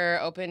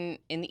 You're open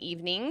in the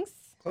evenings.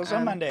 Closed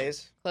on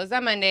Mondays. Closed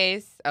on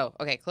Mondays. Oh,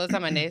 okay. Closed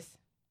on Mondays.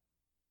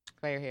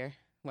 Why you're here?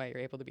 Why you're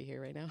able to be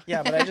here right now?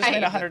 Yeah, but I just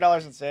made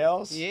 $100 in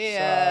sales.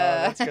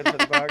 Yeah, so that's good for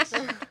the bucks.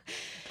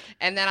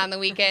 And then on the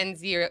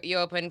weekends, you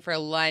open for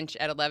lunch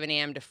at 11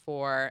 a.m. to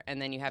 4,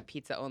 and then you have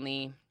pizza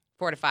only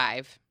 4 to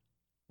 5.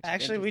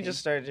 Actually, we just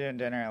started doing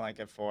dinner like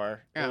at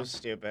 4. It was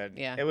stupid.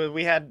 Yeah.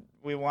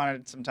 We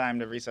wanted some time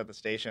to reset the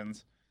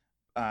stations,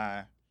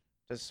 to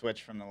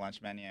switch from the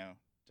lunch menu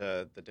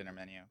to the dinner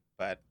menu,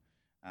 but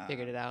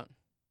figured it out.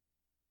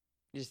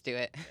 Just do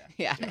it.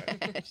 Yeah.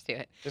 Yeah. Just do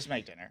it. Just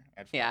make dinner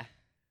at 4. Yeah.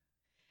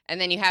 And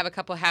then you have a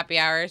couple happy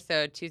hours,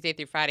 so Tuesday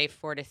through Friday,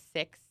 4 to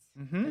 6.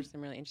 Mm-hmm. There's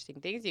some really interesting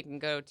things. You can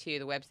go to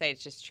the website.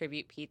 It's just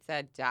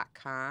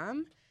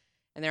tributepizza.com.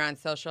 And they're on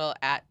social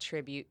at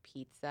Tribute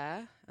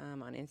Pizza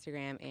on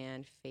Instagram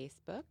and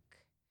Facebook.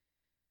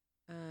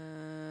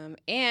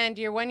 And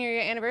your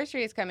 1-year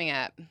anniversary is coming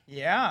up.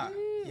 Yeah.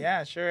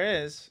 Yeah, it sure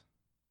is.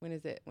 When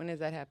is it? When is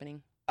that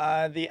happening?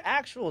 The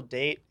actual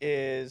date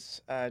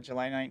is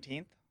July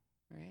 19th.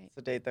 Right. It's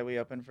the date that we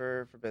opened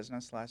for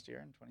business last year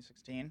in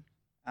 2016.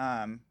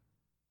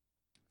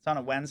 It's on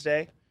a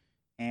Wednesday,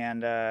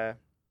 and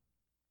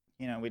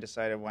we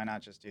decided why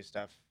not just do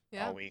stuff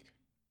all week.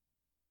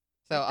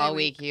 So all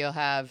week you'll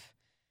have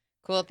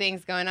cool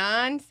things going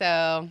on.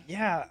 So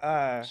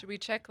yeah. Should we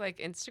check like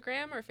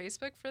Instagram or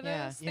Facebook for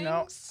those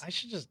things? I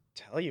should just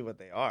tell you what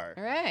they are.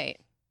 All right.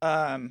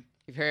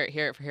 You've heard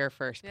it here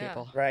first,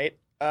 people. Right.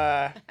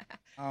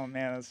 Oh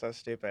man, that's so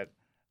stupid.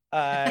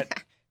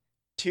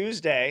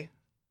 Tuesday,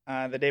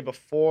 the day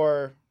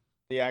before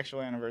the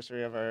actual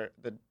anniversary of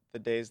the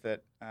day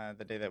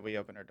that we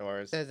opened our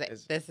doors. So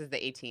this is the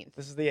 18th.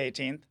 This is the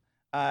 18th.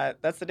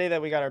 That's the day that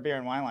we got our beer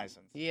and wine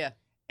license. Yeah.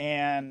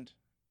 And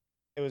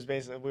it was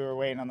basically, we were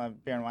waiting on the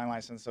beer and wine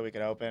license so we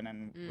could open,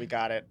 and we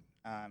got it.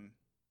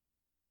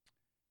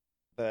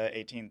 The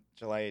 18th,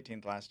 July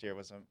 18th last year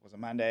was a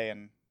Monday,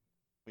 and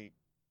we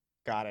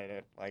got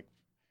it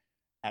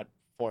at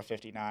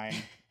 4:59.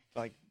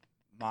 Like,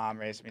 Mom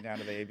raced me down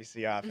to the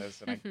ABC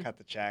office, and I cut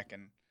the check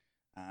and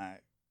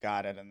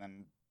got it, and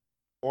then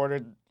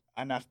ordered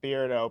enough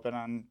beer to open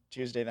on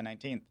Tuesday the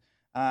 19th.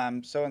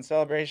 So in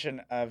celebration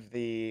of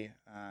the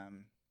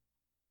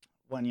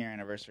 1-year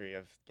anniversary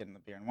of getting the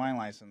beer and wine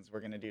license, we're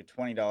going to do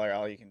 $20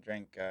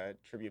 all-you-can-drink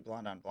Tribute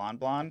Blonde on Blonde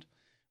Blonde,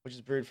 which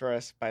is brewed for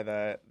us by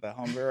the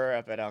home brewer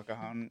up at El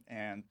Cajon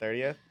and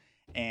 30th.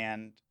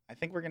 And I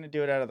think we're going to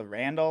do it out of the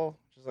Randall,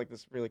 which is like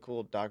this really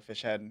cool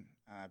Dogfish Head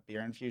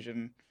beer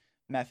infusion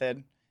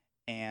method.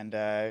 And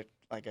you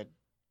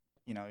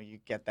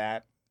get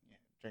that,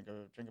 drink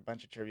a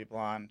bunch of Tribute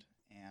Blonde,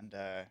 and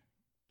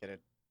get a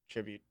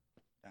Tribute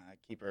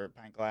Keeper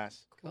pint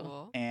glass.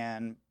 Cool.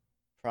 And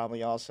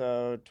probably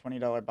also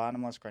 $20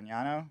 bottomless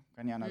Gragnano.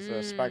 Gragnano's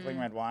a sparkling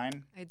red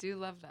wine. I do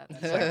love that.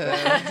 It's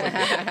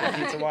like the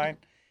pizza wine.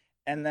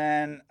 And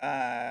then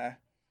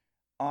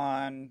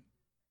on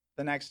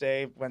the next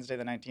day, Wednesday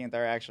the 19th,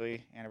 our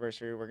actually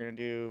anniversary, we're going to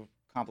do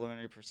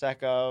complimentary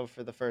Prosecco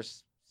for the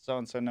first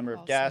so-and-so number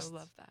of guests.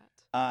 Love that.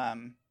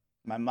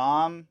 My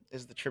mom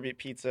is the Tribute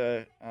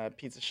Pizza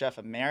chef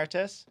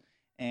emeritus,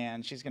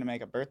 and she's going to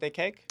make a birthday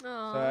cake.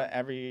 Aww. So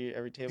every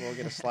table will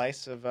get a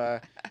slice of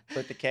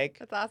birthday cake.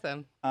 That's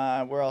awesome.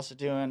 We're also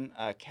doing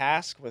a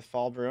cask with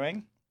Fall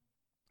Brewing,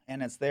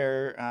 and it's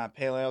their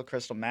pale ale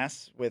crystal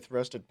mess with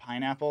roasted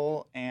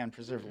pineapple and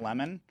preserved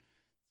lemon.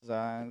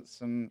 Some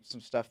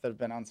stuff that have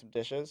been on some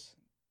dishes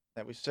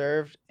that we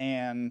served,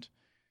 and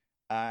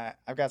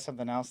I've got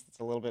something else that's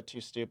a little bit too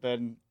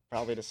stupid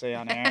probably to say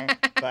on air,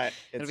 but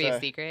it'll be a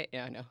secret.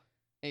 Yeah, no.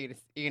 You're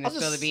gonna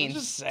spill the beans.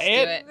 I'll just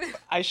say it.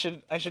 I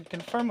should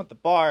confirm with the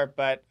bar,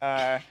 but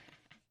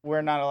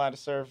we're not allowed to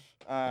serve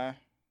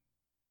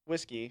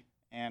whiskey,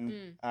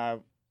 and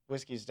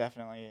whiskey's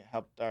definitely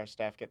helped our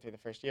staff get through the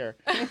first year.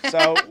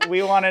 So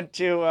we wanted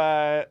to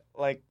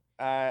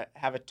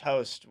have a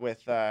toast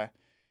with the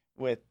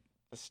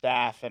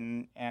staff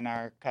and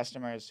our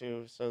customers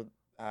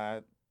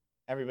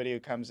everybody who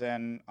comes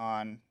in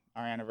on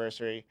our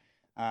anniversary.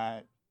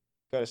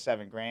 Go to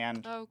 $7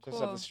 grand,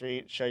 just up the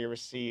street, show your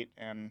receipt,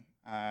 and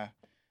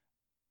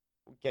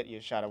get you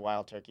a shot of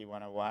Wild Turkey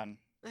 101.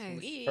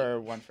 Nice.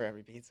 For one for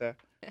every pizza.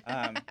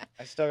 I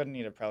still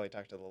need to probably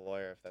talk to the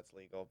lawyer if that's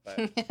legal, but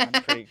I'm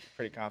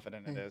pretty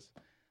confident it is.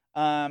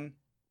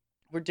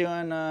 We're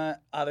doing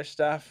other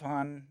stuff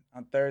on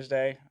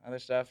Thursday. Other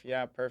stuff,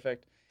 yeah,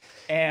 perfect.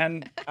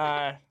 And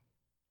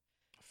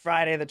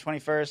Friday the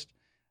 21st,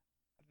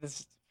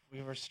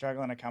 we were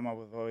struggling to come up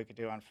with what we could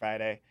do on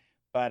Friday,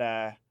 but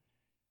I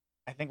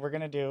think we're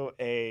gonna do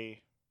a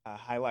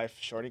High Life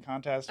shorty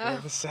contest. We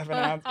have the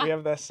 7-ounce. We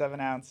have the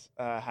 7-ounce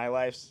High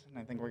Lifes, and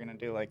I think we're gonna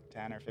do like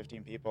 10 or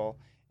 15 people.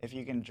 If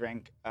you can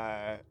drink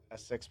a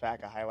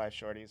 6-pack of High Life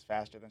shorties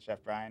faster than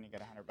Chef Brian, you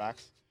get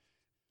 $100.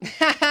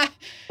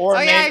 Or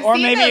I've or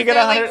seen maybe those. you get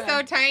They're, $100. like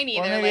so tiny.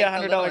 Or They're maybe like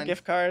the little $100 ones.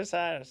 gift cards.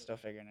 I'm still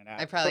figuring it out.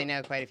 I probably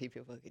know quite a few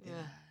people who could do Yeah.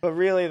 that. But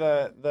really,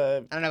 the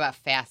I don't know about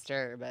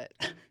faster, but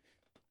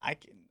I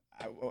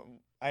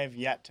have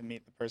yet to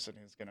meet the person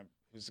who's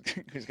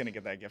gonna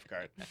get that gift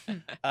card.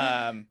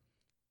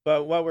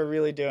 But what we're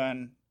really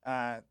doing,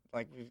 on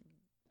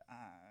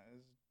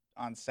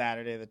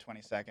Saturday the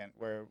 22nd,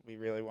 where we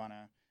really want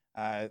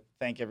to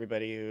thank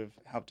everybody who've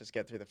helped us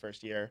get through the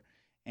first year,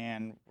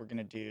 and we're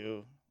gonna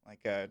do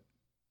like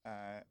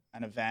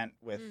an event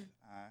with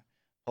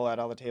pull out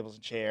all the tables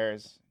and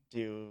chairs,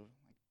 do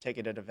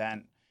ticketed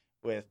event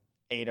with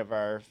 8 of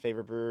our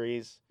favorite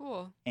breweries,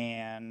 Cool.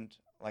 and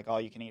like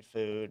all you can eat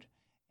food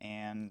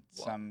and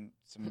some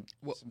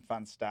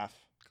fun stuff.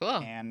 cool.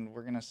 And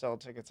we're gonna sell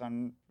tickets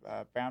on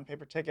brown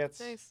paper tickets.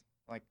 Nice.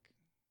 Like,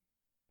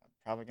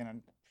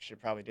 should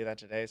probably do that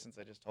today since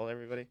I just told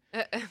everybody.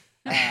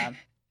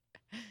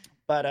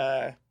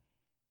 But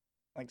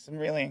like some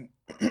really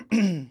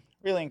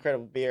really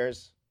incredible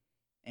beers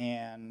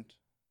and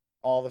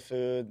all the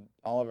food,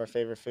 all of our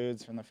favorite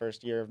foods from the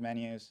first year of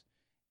menus,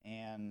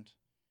 and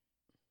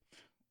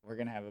we're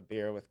gonna have a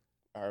beer with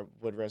our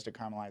wood roasted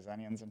caramelized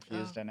onions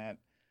infused in it.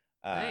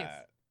 Nice.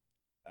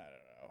 I don't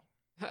know.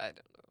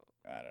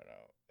 I don't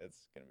know.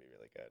 It's gonna be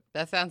really good.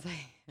 That sounds like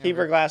Keep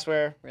your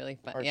glassware really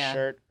fun. or Yeah,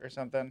 shirt or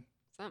something.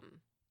 Something.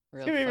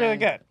 real It's gonna be really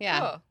fun. good. Yeah,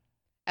 Cool.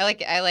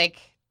 I like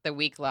the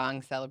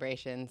week-long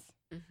celebrations.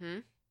 Mm-hmm.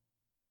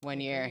 1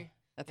 year.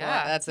 That's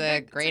Yeah, that's it's a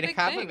it's great big thing,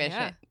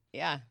 accomplishment.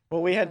 Yeah.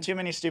 Well, we had too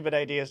many stupid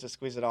ideas to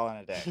squeeze it all in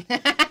a day.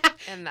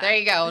 And There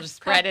you go. We'll just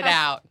spread it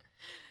out.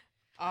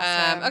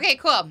 Awesome. Okay,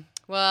 cool.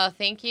 Well,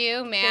 thank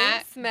you,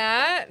 Matt. Thanks,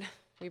 Matt.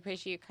 We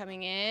appreciate you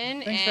coming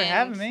in. Thanks for and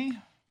having me.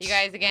 You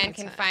guys, again,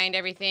 can Anytime. find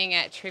everything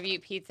at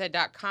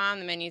tributepizza.com.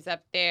 The menu's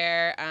up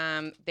there.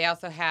 They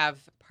also have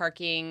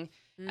parking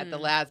at the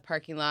Laz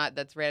parking lot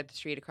that's right up the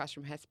street across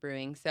from Hess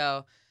Brewing.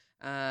 So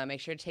make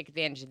sure to take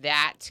advantage of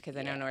that because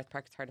I know North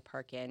Park is hard to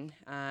park in.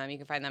 You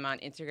can find them on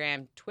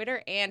Instagram,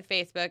 Twitter, and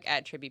Facebook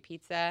at Tribute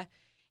Pizza.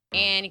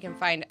 And you can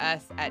find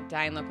us at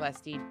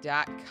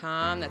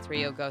dinelocalsd.com. That's where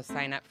you'll go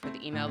sign up for the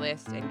email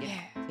list and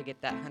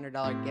get that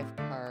 $100 gift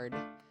card,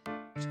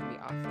 which is going to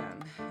be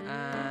awesome.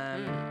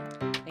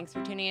 Thanks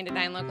for tuning in to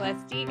Dine Local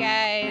SD,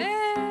 guys.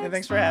 Yeah,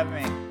 thanks for having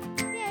me.